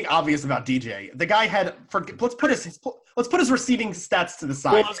there's anything obvious about DJ. The guy let's put his receiving stats to the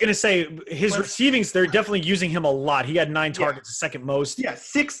side. Well, I was going to say his receivings. They're definitely using him a lot. He had 9 targets, the second most. Yeah,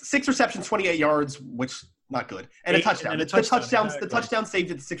 six receptions, 28 yards, which not good, and a touchdown. The touchdown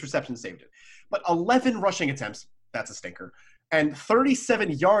saved it. The 6 receptions saved it. But 11 rushing attempts. That's a stinker. And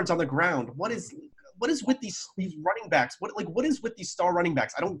 37 yards on the ground. What is with these running backs? What is with these star running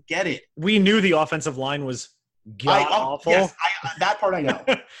backs? I don't get it. We knew the offensive line was awful. Yes, that part I know.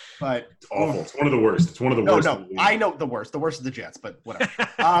 But it's awful. It's one of the worst. It's one of the worst. No, I know the worst. The worst is the Jets, but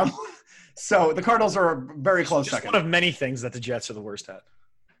whatever. So the Cardinals are very close just second. One of many things that the Jets are the worst at.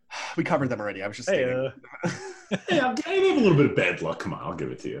 We covered them already. I was just stating. Yeah, I have a little bit of bad luck. Come on, I'll give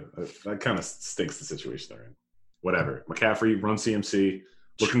it to you. That kind of stinks the situation they're in. Whatever. McCaffrey, run CMC,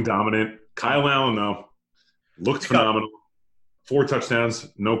 looking dominant. Kyle Allen, though, looked phenomenal. 4 touchdowns,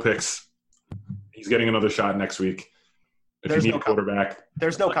 no picks. He's getting another shot next week. If you need a quarterback.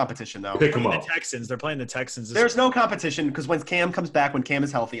 There's no competition, though. Pick him up. They're playing the Texans. There's no competition because when Cam comes back, when Cam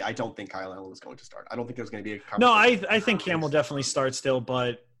is healthy, I don't think Kyle Allen is going to start. I don't think there's going to be a competition. No, I think Cam will definitely start still,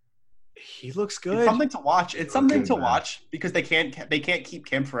 but He looks It's good. something to watch. It's something to man. watch because they can't keep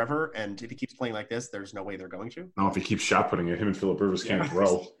Cam forever, and if he keeps playing like this, there's no way they're going to. No, if he keeps shot putting it, him and Phillip Rivers can't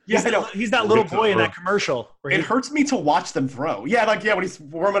throw. Yeah, I know. He's that We'll little get to boy in throw. that commercial where It hurts me to watch them throw. Yeah, when he's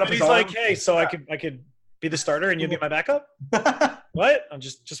warming up and his he's arm. like, "Hey, so I could be the starter and you be my backup." What? I'm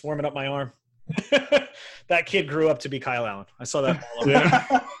just warming up my arm. That kid grew up to be Kyle Allen. I saw that all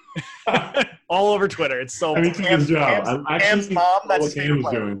over, all over Twitter. It's so. I mean, it's a good job. Cam's mom, that's what his Cam favorite was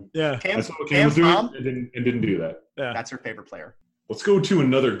player. doing. Yeah. I saw what Cam was doing mom? and didn't do that. Yeah. That's her favorite player. Let's go to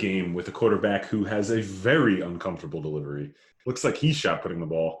another game with a quarterback who has a very uncomfortable delivery. Looks like he's shot putting the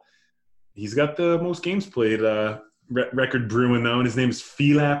ball. He's got the most games played record brewing, though, and his name is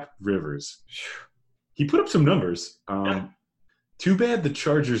Phillip Rivers. He put up some numbers. Yeah. Too bad the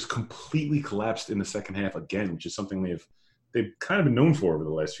Chargers completely collapsed in the second half again, which is something they've kind of been known for over the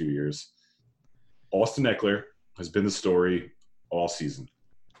last few years. Austin Eckler has been the story all season.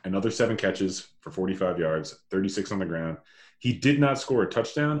 Another 7 catches for 45 yards, 36 on the ground. He did not score a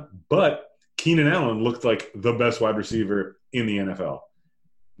touchdown, but Keenan Allen looked like the best wide receiver in the NFL,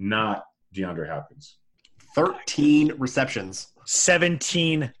 not DeAndre Hopkins. 13 receptions.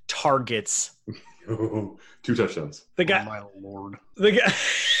 17 targets. 2 touchdowns. The guy, Oh, my Lord. the guy,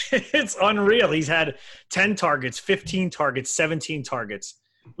 it's unreal. He's had 10 targets, 15 targets, 17 targets.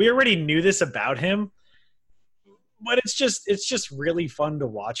 We already knew this about him, but it's just really fun to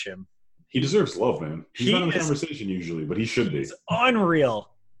watch him. He deserves love, man. He's not in the He is- conversation usually, but he should be. He's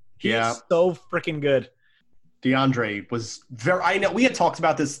unreal. He's Yeah. so freaking good. DeAndre was very. I know we had talked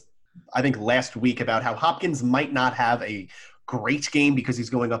about this, I think, last week about how Hopkins might not have a great game because he's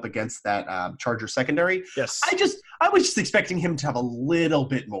going up against that Charger secondary. Yes. I was just expecting him to have a little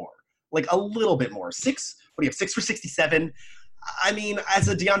bit more, like a little bit more. 6 for 67. I mean, as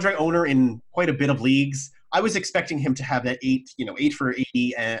a DeAndre owner in quite a bit of leagues, I was expecting him to have that 8 for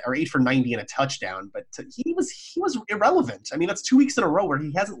 80 or 8 for 90 and a touchdown, but he was irrelevant. I mean, that's 2 weeks in a row where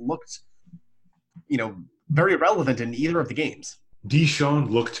he hasn't looked, very relevant in either of the games. Deshaun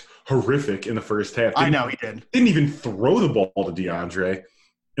looked horrific in the first half. I know he did. Didn't even throw the ball to DeAndre.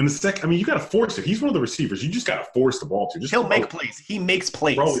 In the second, I mean, you got to force it. He's one of the receivers. You just got to force the ball to. Just He'll throw make it. plays. He makes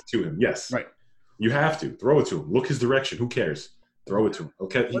plays. Throw it to him. Yes. Right. You have to throw it to him. Look his direction. Who cares? Throw it to him.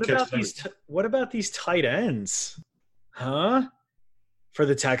 Okay. What about these tight ends? Huh? For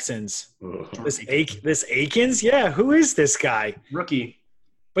the Texans. This Akins? Yeah, who is this guy? Rookie.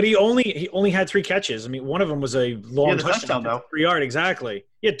 But he only had 3 catches. I mean, one of them was a long touchdown though. 3 yard, exactly.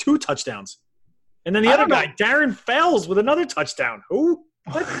 He had 2 touchdowns. And then the I other don't guy, Darren Fells, with another touchdown. Who?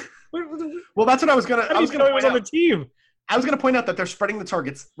 What? Well, that's what I was gonna. How do you know he was on the team? I was going to point out that they're spreading the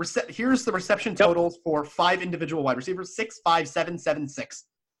targets. Here's the reception totals for 5 individual wide receivers: 6, 5, 7, 7, 6.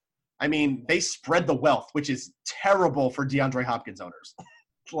 I mean, they spread the wealth, which is terrible for DeAndre Hopkins owners.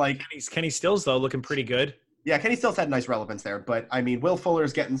 Kenny Stills though, looking pretty good. Yeah, Kenny Stills had nice relevance there, but I mean, Will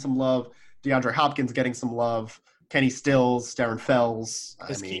Fuller's getting some love. DeAndre Hopkins getting some love. Kenny Stills, Darren Fells.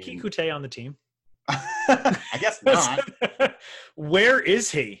 Is Kiki Kute on the team? I guess not. Where is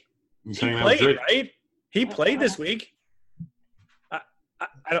he? He's He hanging out with played, Drake. right? He played this week.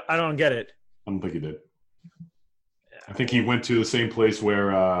 I don't get it. I don't think he did. I think he went to the same place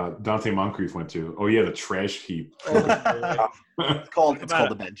where Dante Moncrief went to. Oh yeah, the trash heap. It's called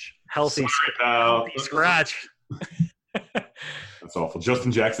the bench. Healthy Sorry, scratch. That's awful.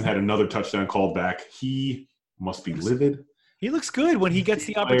 Justin Jackson had another touchdown called back. He must be livid. He looks good when he gets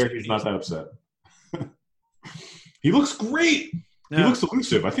the opportunity. He's not that upset. He looks great. No. He looks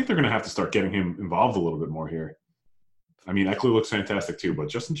elusive. I think they're going to have to start getting him involved a little bit more here. I mean, Eckler looks fantastic too, but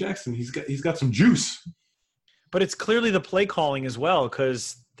Justin Jackson, he's got some juice. But it's clearly the play calling as well,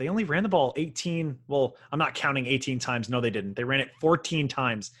 because they only ran the ball 18. Well, I'm not counting 18 times. No, they didn't. They ran it 14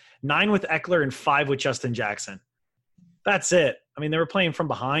 times, 9 with Eckler and 5 with Justin Jackson. That's it. I mean, they were playing from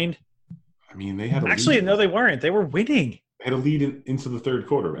behind. I mean, they had No, they weren't. They were winning. They had a lead into the third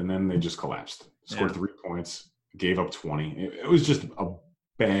quarter, and then they just collapsed. Scored Yeah. 3 points, gave up 20. It was just a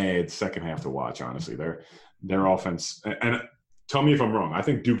bad second half to watch, honestly. Their offense – and tell me if I'm wrong. I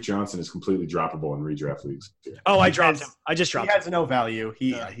think Duke Johnson is completely droppable in redraft leagues. Oh, I dropped him. I just dropped He him. has no value.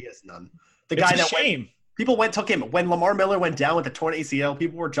 He has none. The It's guy a that shame. people took him when Lamar Miller went down with the torn ACL.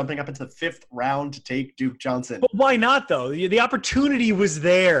 People were jumping up into the 5th round to take Duke Johnson, But why not, though? The opportunity was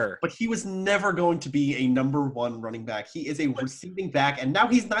there. but he was never going to be a number 1 running back. He is a receiving back, and now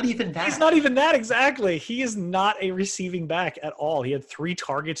he's not even that. He's not even that exactly. He is not a receiving back at all. He had 3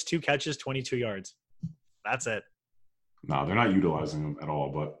 targets, 2 catches, 22 yards. That's it. No, they're not utilizing him at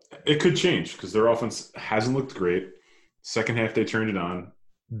all, but it could change because their offense hasn't looked great. Second half, they turned it on.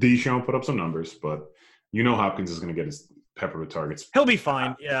 Deshaun put up some numbers, but Hopkins is going to get peppered with targets. He'll be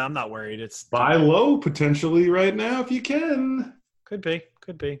fine. Yeah, I'm not worried. It's Buy low potentially right now if you can. Could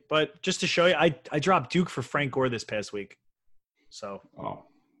be. But just to show you, I dropped Duke for Frank Gore this past week. So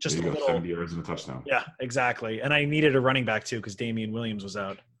just there you a go, little 70 yards and a touchdown. Yeah, exactly. And I needed a running back too because Damian Williams was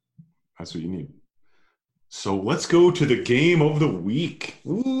out. That's what you need. So let's go to the game of the week.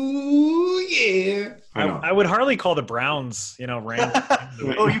 Ooh, yeah. I would hardly call the Browns, random.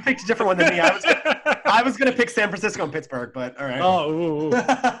 Oh, you picked a different one than me. I was going to pick San Francisco and Pittsburgh, but all right. Oh, ooh.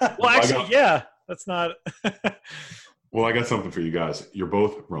 Well, actually, yeah. That's not – Well, I got something for you guys. You're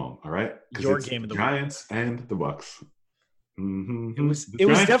both wrong, all right? Your game of the Giants and the Bucks. Mm-hmm. It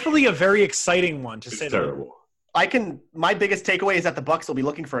was definitely a very exciting one, to say that. Terrible. My biggest takeaway is that the Bucks will be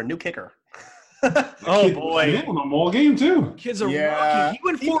looking for a new kicker. Oh boy! He won all game too. Kid's a rookie. He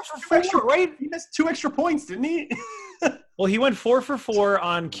went 4 for 4, right? He missed 2 extra points, didn't he? Well, he went 4 for 4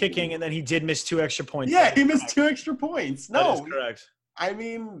 on kicking, and then he did miss 2 extra points. Yeah, he missed 2 extra points. No, that is correct. I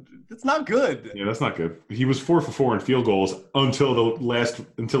mean, it's not good. Yeah, that's not good. He was 4 for 4 in field goals until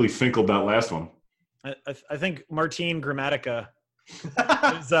he finkled that last one. I think Martin Gramatica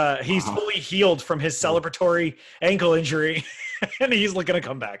he's fully healed from his celebratory ankle injury, and he's looking to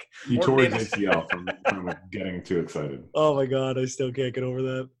come back. He tore his ACL from getting too excited. Oh my god, I still can't get over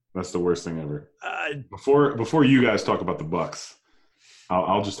that. That's the worst thing ever. Before you guys talk about the Bucks,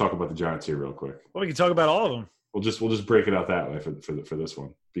 I'll just talk about the Giants here real quick. Well, we can talk about all of them. We'll just break it out that way for this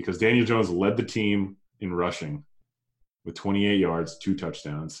one, because Daniel Jones led the team in rushing with 28 yards, 2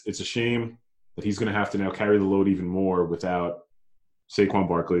 touchdowns. It's a shame that he's going to have to now carry the load even more without Saquon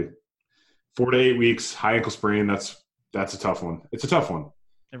Barkley. 4 to 8 weeks, high ankle sprain. That's a tough one. It's a tough one.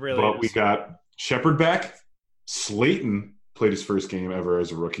 It really is. But we got Shepard back. Slayton played his first game ever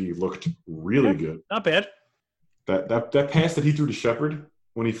as a rookie. Looked really good. Not bad. That pass that he threw to Shepard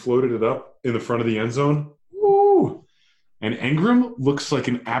when he floated it up in the front of the end zone. Woo! And Ingram looks like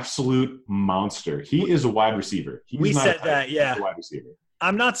an absolute monster. He is a wide receiver. We said that, yeah. He's a wide receiver.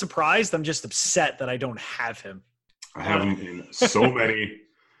 I'm not surprised. I'm just upset that I don't have him. I have him in so many.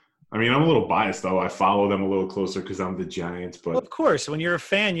 I mean, I'm a little biased, though. I follow them a little closer because I'm the Giants. But well, of course, when you're a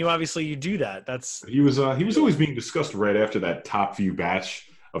fan, you do that. He was always being discussed right after that top few batch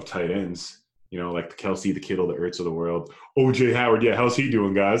of tight ends. Like the Kelsey, the Kittle, the Ertz of the world. O.J. Howard, yeah, how's he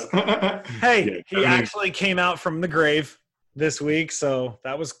doing, guys? Hey, he actually came out from the grave this week, so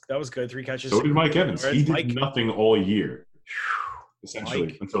that was good. 3 catches. So did Mike Evans. He did nothing all year,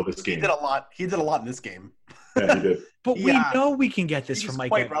 essentially, until this game. He did a lot. He did a lot in this game. Yeah, he did. But we know we can get this from Mike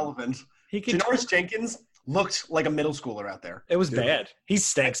quite Evans. Relevant. Janoris Jenkins looked like a middle schooler out there. It was bad. He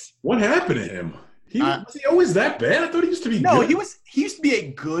stinks. What happened to him? Was he always that bad? I thought he used to be good. He used to be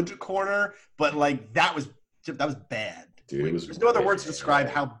a good corner, but that was bad. Dude, there's no other words to describe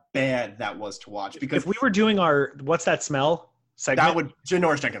how bad that was to watch. Because if we were doing our "What's That Smell" segment, that would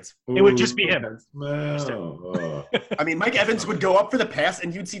Janoris Jenkins. It would just be him. I mean, Mike Evans would go up for the pass,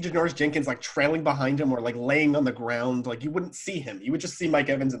 and you'd see Janoris Jenkins trailing behind him or laying on the ground. You wouldn't see him. You would just see Mike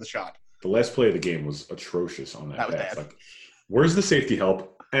Evans in the shot. The last play of the game was atrocious on that was pass. bad. Where's the safety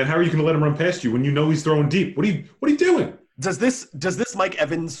help? And how are you going to let him run past you when you know he's throwing deep? What are you doing? Does this Mike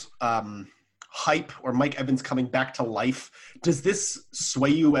Evans hype or Mike Evans coming back to life, does this sway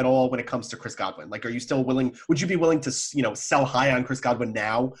you at all when it comes to Chris Godwin? Are you still willing? Would you be willing to sell high on Chris Godwin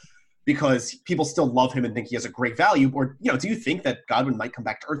now because people still love him and think he has a great value, or do you think that Godwin might come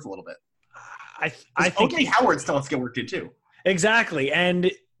back to earth a little bit? I think O.J. Howard still has to get worked in too. Exactly,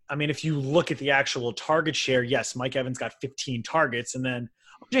 and I mean, if you look at the actual target share, yes, Mike Evans got 15 targets, and then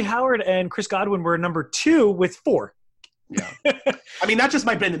O.J. Howard and Chris Godwin were number 2 with 4. Yeah. I mean, that just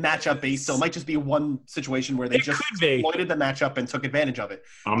might be the matchup base, so it might just be one situation where they just exploited the matchup and took advantage of it.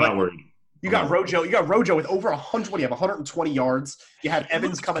 I'm not worried. You got Rojo with over 100. You have 120 yards. You have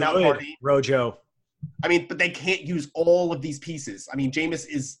Evans coming out party. Rojo. I mean, but they can't use all of these pieces. I mean, Jameis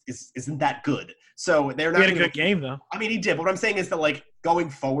isn't that good, so they're not. He had a good game though. I mean, he did. But what I'm saying is that going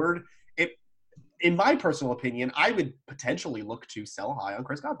forward, in my personal opinion, I would potentially look to sell high on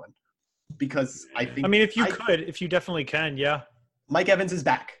Chris Godwin because I think. I mean, if you definitely can, yeah. Mike Evans is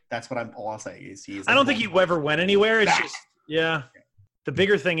back. That's what all I'll say is he is. I don't think he ever went anywhere. It's just yeah. The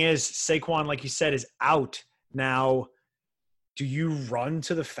bigger thing is Saquon, like you said, is out now. Do you run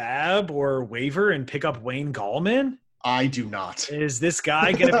to the Fab or Waiver and pick up Wayne Gallman? I do not. Is this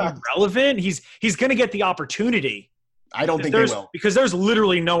guy going to be relevant? He's going to get the opportunity. I don't think they will. Because there's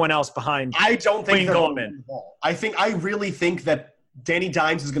literally no one else behind I don't think Wayne Gallman. I really think that Danny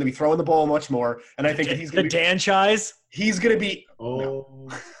Dimes is going to be throwing the ball much more, and I think that he's going to be Dan Chise. He's going to be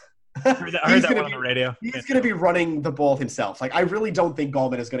I heard that one on the radio. He's going to be running the ball himself. Like, I really don't think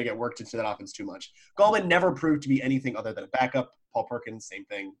Gallman is going to get worked into that offense too much. Gallman never proved to be anything other than a backup. Paul Perkins, same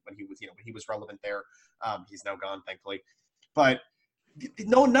thing when he was relevant there. He's now gone, thankfully. But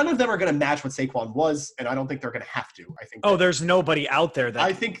none of them are going to match what Saquon was, and I don't think they're going to have to. I think. There's nobody out there that.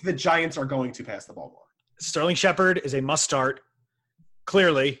 I think the Giants are going to pass the ball more. Sterling Shepard is a must start.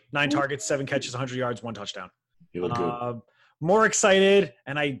 Clearly, 9 targets, 7 catches, 100 yards, 1 touchdown. He looked good. More excited,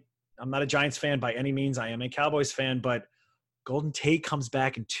 and I'm not a Giants fan by any means. I am a Cowboys fan, but Golden Tate comes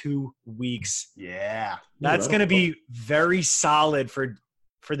back in 2 weeks. Yeah. That's going to be very solid for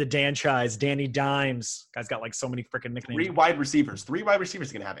the Danchise, Danny Dimes. Guy's got like so many freaking nicknames. 3 wide receivers. 3 wide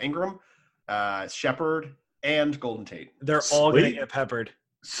receivers are going to have Ingram, Shepard, and Golden Tate. They're all going to get peppered.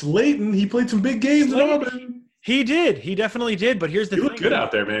 Slayton, he played some big games in Auburn. He did. He definitely did. But here's the thing. He looked good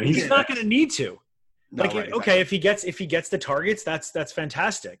out there, man. He's not going to need to. No, like, right, okay, exactly. if he gets the targets, that's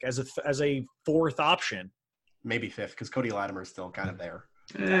fantastic as a 4th option. Maybe 5th because Cody Latimer is still kind of there.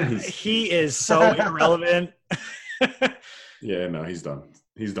 He is so irrelevant. Yeah, no, he's done.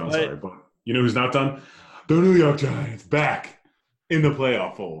 He's done. Sorry, but you know who's not done? The New York Giants back in the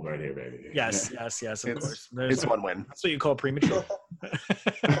playoff fold right here, baby. Yes, of course. It's one win. That's what you call premature.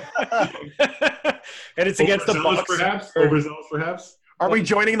 And it's against the Bucs. Perhaps overzealous, perhaps. Are we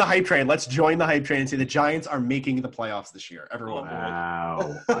joining the hype train? Let's join the hype train and say the Giants are making the playoffs this year. Everyone.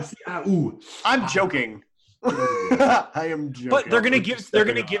 Wow. I'm joking. I am joking. But they're going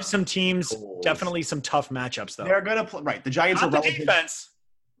to give some teams definitely some tough matchups though. They're going to play right. The Giants not are the defense.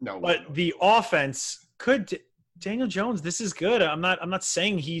 No. But the offense could Daniel Jones, this is good. I'm not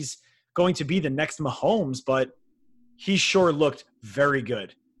saying he's going to be the next Mahomes, but he sure looked very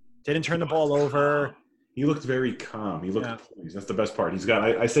good. Didn't turn the ball over. He looked very calm. He looked poised. That's the best part.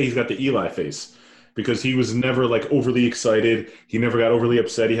 I say he's got the Eli face because he was never like overly excited. He never got overly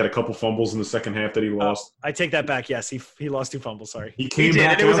upset. He had a couple fumbles in the second half that he lost. I take that back. Yes, he lost 2 fumbles. Sorry. He came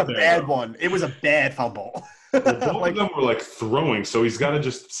back. And it was a bad one. It was a bad fumble. Well, both of them were like throwing, so he's got to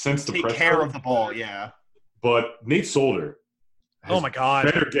just sense the pressure. Take care of the ball, yeah. But Nate Solder, oh my God,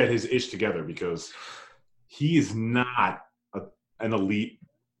 better get his ish together because he is not an elite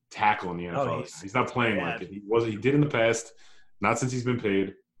tackle in the NFL. He's not playing like it. He did in the past. Not since he's been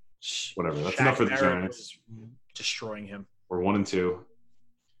paid. Whatever. That's enough for the Giants. Destroying him. We're 1-2.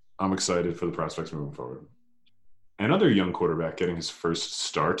 I'm excited for the prospects moving forward. Another young quarterback getting his first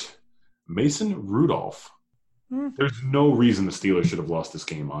start, Mason Rudolph. There's no reason the Steelers should have lost this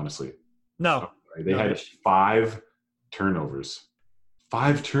game, honestly. No. They had 5 turnovers.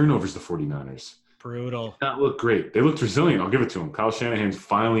 5 turnovers, the 49ers. Brutal. Did not look great. They looked resilient. I'll give it to them. Kyle Shanahan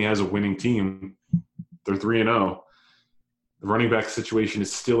finally has a winning team. They're 3-0. The running back situation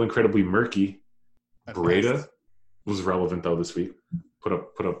is still incredibly murky. Breda was relevant though this week. Put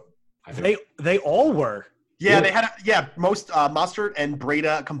up. I think they all were. Yeah, they had most Mostert and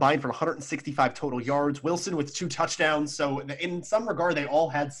Breda combined for 165 total yards. Wilson with 2 touchdowns. So in some regard, they all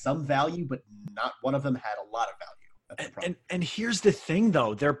had some value, but not one of them had a lot of value. That's the problem. And here's the thing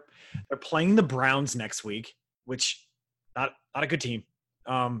though, they're playing the Browns next week, which not a good team.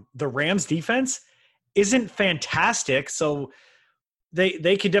 The Rams defense isn't fantastic, so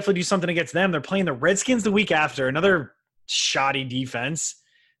they could definitely do something against them. They're playing the Redskins the week after, another shoddy defense.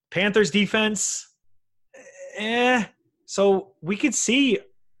 Panthers defense, so we could see.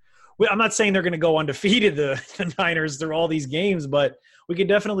 I'm not saying they're going to go undefeated, the Niners, through all these games, but we could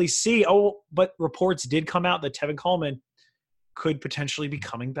definitely see. But reports did come out that Tevin Coleman could potentially be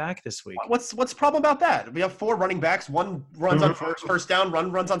coming back this week. What's the problem about that? We have 4 running backs. One runs on first down,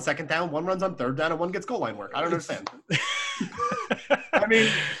 one runs on second down, one runs on third down, and one gets goal line work. I don't understand. I mean,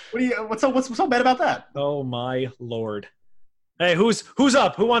 what's so bad about that? Oh my Lord. Hey, who's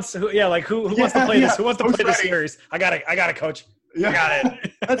up? Who wants to play this? Who wants to play this series? I got it, coach. Yeah. I got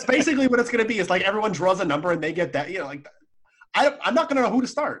it. That's basically what it's going to be. Is like everyone draws a number and they get that. I'm not going to know who to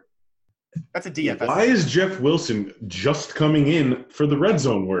start. That's a DFS. Why is Jeff Wilson just coming in for the red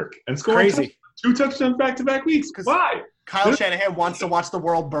zone work and scoring crazy 2 touchdowns back-to-back weeks? Why? Kyle Shanahan wants to watch the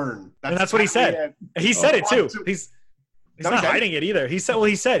world burn. That's what he said. He said it too. He's not hiding it either. He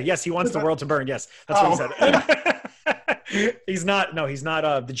said yes, he wants the world to burn. Yes, that's what he said. He's not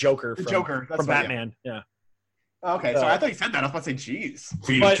the Joker from Batman. Yeah. Okay, so I thought he said that. I was about to say, geez.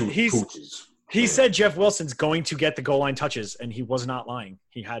 But he said Jeff Wilson's going to get the goal line touches, and he was not lying.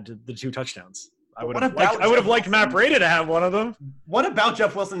 He had the 2 touchdowns. I would have liked Matt Breda to have one of them. What about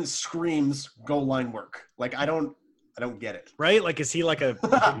Jeff Wilson screams goal line work? Like I don't get it. Right? Like is he like a?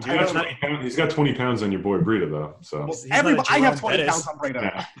 He's got 20 pounds on your boy Breda though. So I have 20 pounds on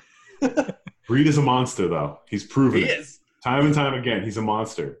Breda. Yeah. Breda's a monster though. He's proven he is. Time and time again, he's a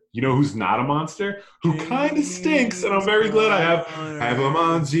monster. You know who's not a monster? Who kind of stinks, and I'm very glad I have him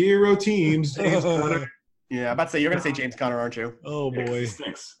on 0 teams. James Conner. Yeah, I'm about to say, you're going to say James Conner, aren't you? Oh, Yeah, 'cause boy. he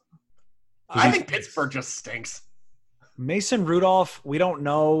stinks. I think Pittsburgh just stinks. Mason Rudolph, we don't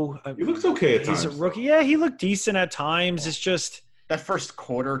know. He looks okay at times. He's a rookie. Yeah, he looked decent at times. It's just that first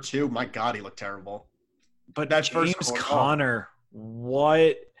quarter, too. My God, he looked terrible. But that James first quarter, Conner,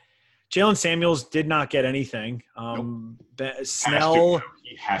 what? Jalen Samuels did not get anything. Snell.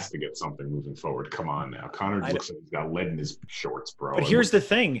 He has to get something moving forward. Come on now. Connor looks like he's got lead in his shorts, bro. But here's the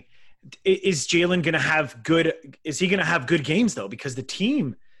thing. Is Jalen going to have good – is he going to have good games, though? Because the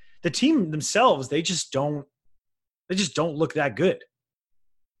team themselves, they just don't look that good,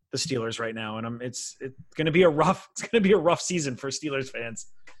 the Steelers right now. And it's going to be a rough season for Steelers fans.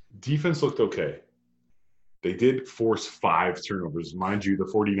 Defense looked okay. They did force 5 turnovers. Mind you, the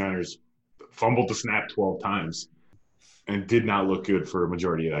 49ers fumbled the snap 12 times and did not look good for a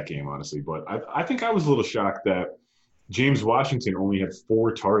majority of that game, honestly. But I think I was a little shocked that James Washington only had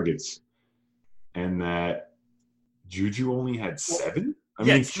 4 targets and that Juju only had 7. I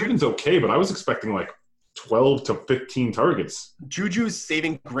mean, 7's okay, but I was expecting like 12 to 15 targets. Juju's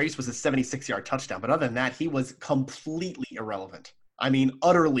saving grace was a 76-yard touchdown. But other than that, he was completely irrelevant. I mean,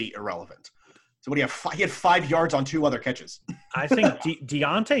 utterly irrelevant. So what do you have? He had 5 yards on 2 other catches. I think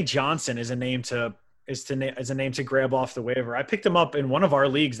Deontay Johnson is a name to grab off the waiver. I picked him up in one of our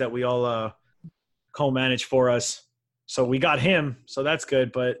leagues that we all co-manage for us. So we got him. So that's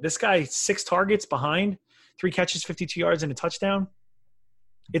good. But this guy, 6 targets behind, 3 catches, 52 yards, and a touchdown.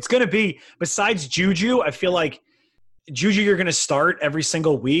 It's going to be, besides Juju, I feel like Juju you're going to start every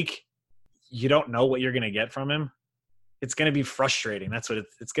single week. You don't know what you're going to get from him. It's going to be frustrating. That's what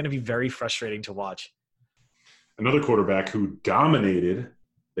it's going to be very frustrating to watch. Another quarterback who dominated,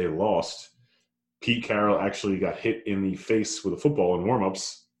 they lost. Pete Carroll actually got hit in the face with a football in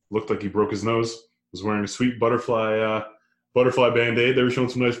warm-ups. Looked like he broke his nose. Was wearing a sweet butterfly Band-Aid. They were showing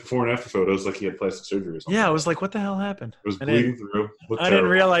some nice before and after photos like he had plastic surgery or something. Yeah, I was like, what the hell happened? It was bleeding through. I didn't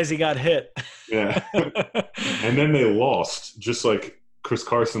realize he got hit. Yeah. And then they lost, just like Chris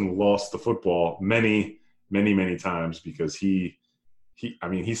Carson lost the football many times because he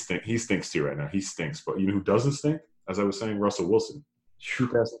stinks too right now. He stinks. But you know who doesn't stink? As I was saying, Russell Wilson. 2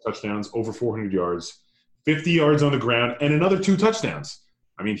 passing touchdowns, over 400 yards, 50 yards on the ground, and another 2 touchdowns.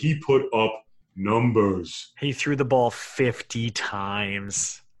 I mean, he put up numbers. He threw the ball 50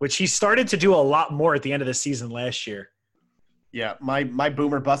 times, which he started to do a lot more at the end of the season last year. Yeah, my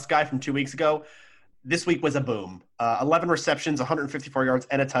boomer bust guy from 2 weeks ago, this week was a boom. 11 receptions, 154 yards,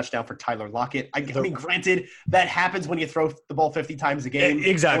 and a touchdown for Tyler Lockett. I mean, granted, that happens when you throw the ball 50 times a game.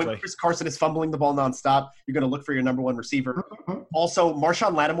 Exactly. When Chris Carson is fumbling the ball nonstop, you're going to look for your number 1 receiver. Also,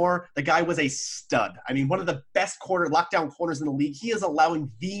 Marshawn Lattimore, the guy was a stud. I mean, one of the best lockdown corners in the league. He is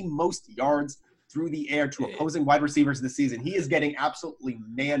allowing the most yards through the air to opposing wide receivers this season. He is getting absolutely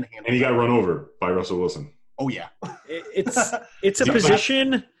manhandled. And he got run over by Russell Wilson. Oh, yeah. It's a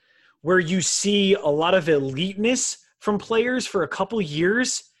position where you see a lot of eliteness from players for a couple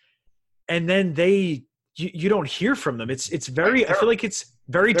years, and then you don't hear from them. It's very I feel like it's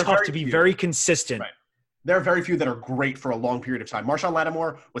very tough to be very consistent. Right. There are very few that are great for a long period of time. Marshawn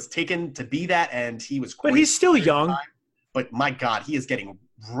Lattimore was taken to be that, and he was great. But he's still young. But my God, he is getting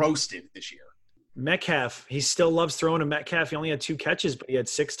roasted this year. Metcalf, he still loves throwing to Metcalf. He only had 2 catches, but he had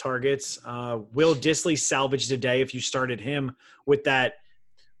 6 targets. Will Dissly salvaged the day if you started him with that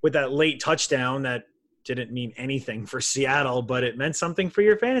late touchdown that didn't mean anything for Seattle, but it meant something for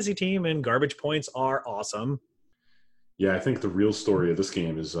your fantasy team, and garbage points are awesome. Yeah, I think the real story of this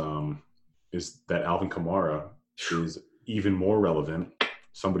game is that Alvin Kamara is even more relevant.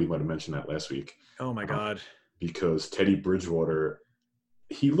 Somebody might have mentioned that last week. Oh, my God. Because Teddy Bridgewater,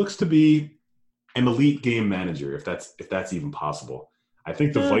 he looks to be an elite game manager, if that's even possible. I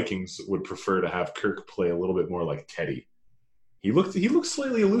think the Vikings would prefer to have Kirk play a little bit more like Teddy. He looked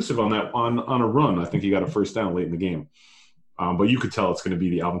slightly elusive on a run. I think he got a first down late in the game. But you could tell it's going to be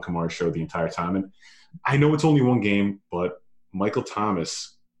the Alvin Kamara show the entire time. And I know it's only one game, but Michael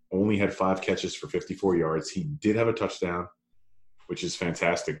Thomas only had 5 catches for 54 yards. He did have a touchdown, which is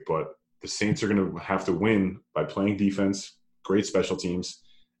fantastic. But the Saints are going to have to win by playing defense, great special teams,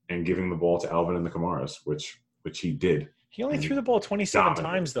 and giving the ball to Alvin and the Kamaras, which he did. He only threw the ball 27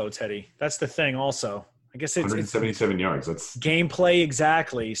 times, though, Teddy. That's the thing also. I guess it's 177 yards. That's gameplay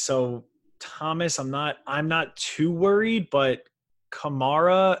exactly. So Thomas, I'm not too worried, but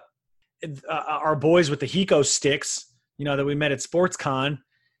Kamara, our boys with the Hiko sticks, that we met at SportsCon,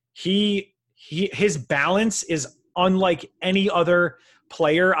 his balance is unlike any other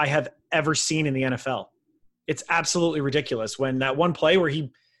player I have ever seen in the NFL. It's absolutely ridiculous when that one play where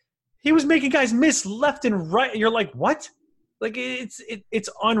he was making guys miss left and right. You're like, what? Like it's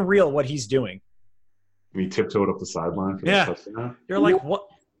unreal what he's doing. He tiptoed up the sideline for that touchdown. You're like, what?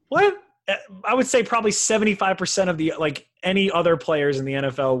 What? I would say probably 75% of the any other players in the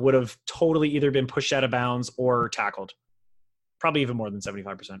NFL would have totally either been pushed out of bounds or tackled. Probably even more than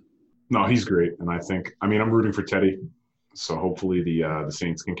 75%. No, he's great, and I'm rooting for Teddy, so hopefully the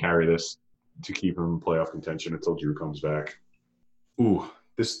Saints can carry this to keep him in playoff contention until Drew comes back. Ooh,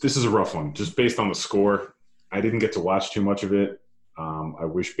 this is a rough one. Just based on the score, I didn't get to watch too much of it. I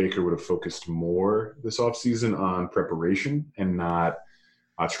wish Baker would have focused more this offseason on preparation and not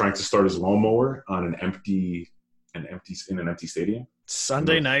trying to start his lawnmower on an empty stadium.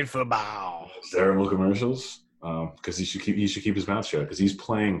 Sunday night football. Terrible commercials. Because he should keep his mouth shut because he's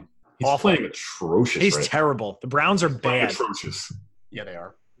playing awful. Playing atrocious. He's terrible. The Browns are bad. Atrocious. Yeah, they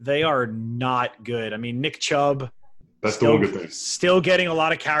are. They are not good. I mean, Nick Chubb. That's the one good thing. Still getting a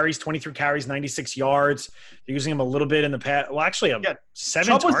lot of carries, 23 carries, 96 yards. They're using him a little bit in the past. Well, actually, 7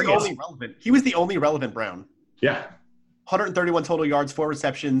 Chubb targets. Was the only relevant. He was the only relevant Brown. Yeah. 131 total yards, 4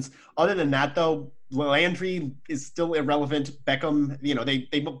 receptions. Other than that, though, Landry is still irrelevant. Beckham,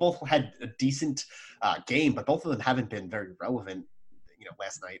 they both had a decent game, but both of them haven't been very relevant,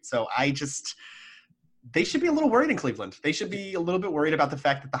 last night. So they should be a little worried in Cleveland. They should be a little bit worried about the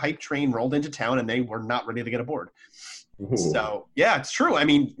fact that the hype train rolled into town and they were not ready to get aboard. Ooh. So, yeah, it's true. I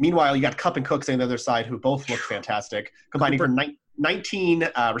mean, meanwhile, you got Kupp and Cooks on the other side who both look fantastic, combining for 19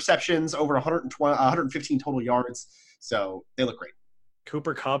 receptions, over 115 total yards. So they look great.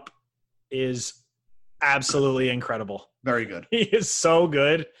 Cooper Kupp is absolutely incredible. Very good. He is so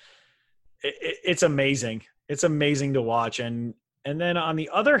good. It's amazing. It's amazing to watch. And then on the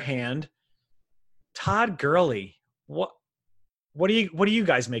other hand, Todd Gurley. What do you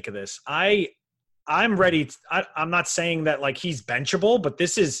guys make of this? I'm ready. I'm not saying that he's benchable, but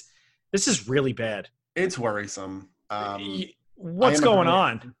this is really bad. It's worrisome. What's going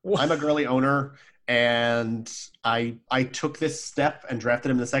on? I'm a Gurley owner. And I took this step and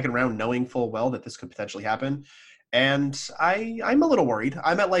drafted him in the second round, knowing full well that this could potentially happen. And I'm a little worried.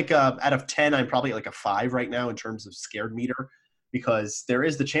 I'm at out of 10, I'm probably at a 5 right now in terms of scared meter, because there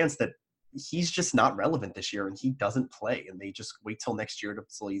is the chance that he's just not relevant this year and he doesn't play. And they just wait till next year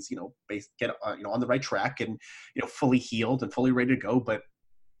until he's get on the right track and fully healed and fully ready to go. But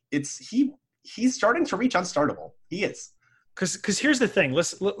he's starting to reach unstartable. He is. Because here's the thing.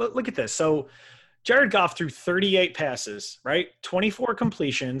 Let's look at this. So Jared Goff threw 38 passes, right? 24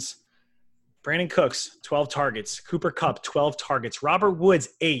 completions. Brandon Cooks, 12 targets. Cooper Kupp, 12 targets. Robert Woods,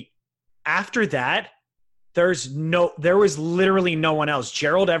 8. After that, there was literally no one else.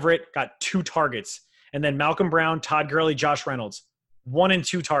 Gerald Everett got 2 targets. And then Malcolm Brown, Todd Gurley, Josh Reynolds, 1 and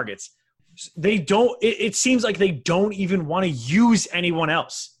 2 targets. It seems like they don't even want to use anyone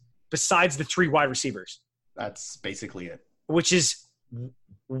else besides the 3 wide receivers. That's basically it. Which is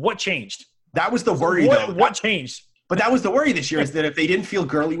what changed. That was the worry, though. What changed? But that was the worry this year, is that if they didn't feel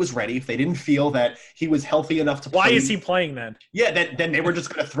Gurley was ready, if they didn't feel that he was healthy enough to play. Why is he playing then? Yeah, then they were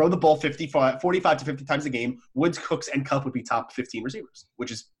just going to throw the ball 45 to 50 times a game. Woods, Cooks, and Kupp would be top 15 receivers, which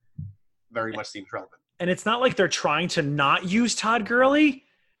is very much seems relevant. And it's not like they're trying to not use Todd Gurley.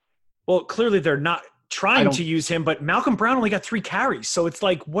 Well, clearly they're not trying to use him, but Malcolm Brown only got 3 carries. So it's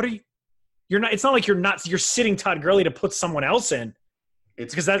like, what are you – it's not like you're sitting Todd Gurley to put someone else in.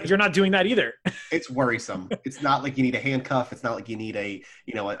 It's because you're not doing that either. It's worrisome. It's not like you need a handcuff. It's not like you need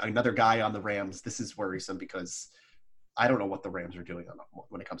another guy on the Rams. This is worrisome because I don't know what the Rams are doing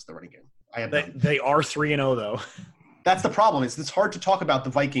when it comes to the running game. They are 3-0 though. That's the problem. It's hard to talk about the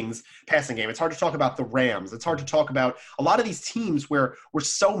Vikings passing game. It's hard to talk about the Rams. It's hard to talk about a lot of these teams where we're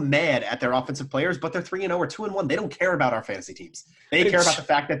so mad at their offensive players, but they're 3-0 or 2-1. They don't care about our fantasy teams. They care about the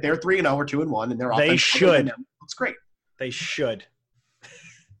fact that they're 3-0 or 2-1 and their offense. They should. It's great. They should.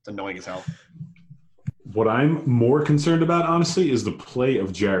 It's annoying as hell. What I'm more concerned about, honestly, is the play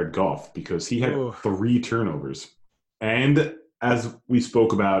of Jared Goff, because he had 3 turnovers. And as we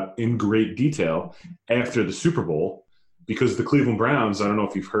spoke about in great detail after the Super Bowl, because the Cleveland Browns, I don't know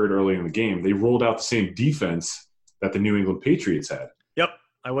if you've heard early in the game, they rolled out the same defense that the New England Patriots had. Yep,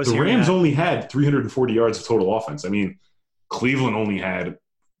 I was. The Rams only had 340 yards of total offense. I mean, Cleveland only had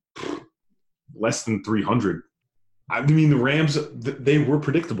less than 300. I mean, the Rams, they were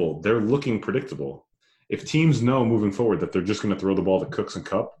predictable. They're looking predictable. If teams know moving forward that they're just going to throw the ball to Cooks and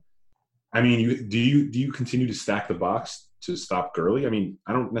Kupp, I mean, do you continue to stack the box to stop Gurley? I mean,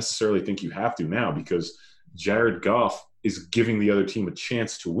 I don't necessarily think you have to now, because Jared Goff is giving the other team a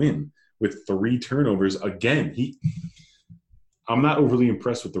chance to win with 3 turnovers again. I'm not overly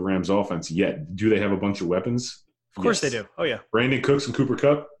impressed with the Rams offense yet. Do they have a bunch of weapons? Of course Yes. they do. Oh, yeah. Brandon Cooks and Cooper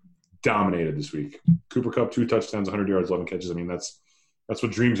Kupp dominated this week. Cooper Kupp, 2 touchdowns, 100 yards, 11 catches. I mean, that's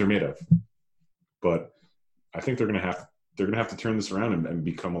what dreams are made of. But I think they're going to have to turn this around and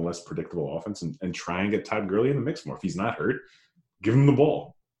become a less predictable offense and try and get Todd Gurley in the mix more. If he's not hurt, give him the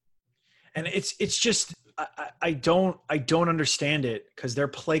ball. And it's just I don't understand it, because their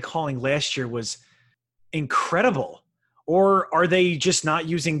play calling last year was incredible. Or are they just not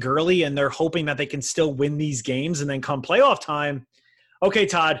using Gurley and they're hoping that they can still win these games, and then come playoff time, okay,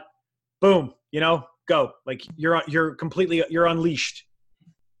 Todd, boom, go. Like you're unleashed.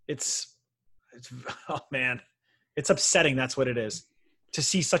 It's oh man, it's upsetting. That's what it is, to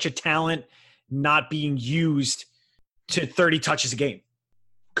see such a talent not being used to 30 touches a game.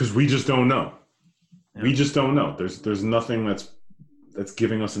 Because we just don't know. Yeah. We just don't know. There's nothing that's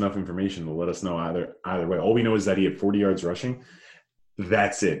giving us enough information to let us know either way. All we know is that he had 40 yards rushing.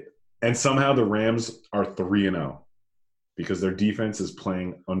 That's it. And somehow the Rams are 3-0 because their defense is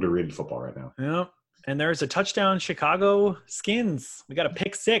playing underrated football right now. Yeah. And there's a touchdown, Chicago Skins. We got a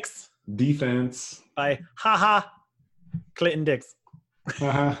pick 6 defense by Clinton Dix.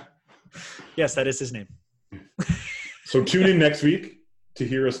 Yes, that is his name. So tune in next week to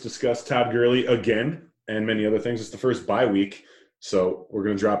hear us discuss Todd Gurley again and many other things. It's the first bye week, so we're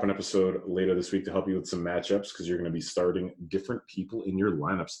going to drop an episode later this week to help you with some matchups, because you're going to be starting different people in your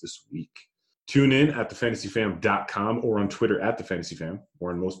lineups this week. Tune in at thefantasyfam.com or on Twitter at thefantasyfam,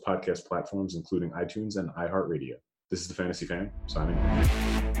 or on most podcast platforms, including iTunes and iHeartRadio. This is the Fantasy Fam, signing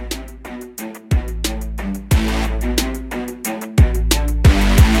off.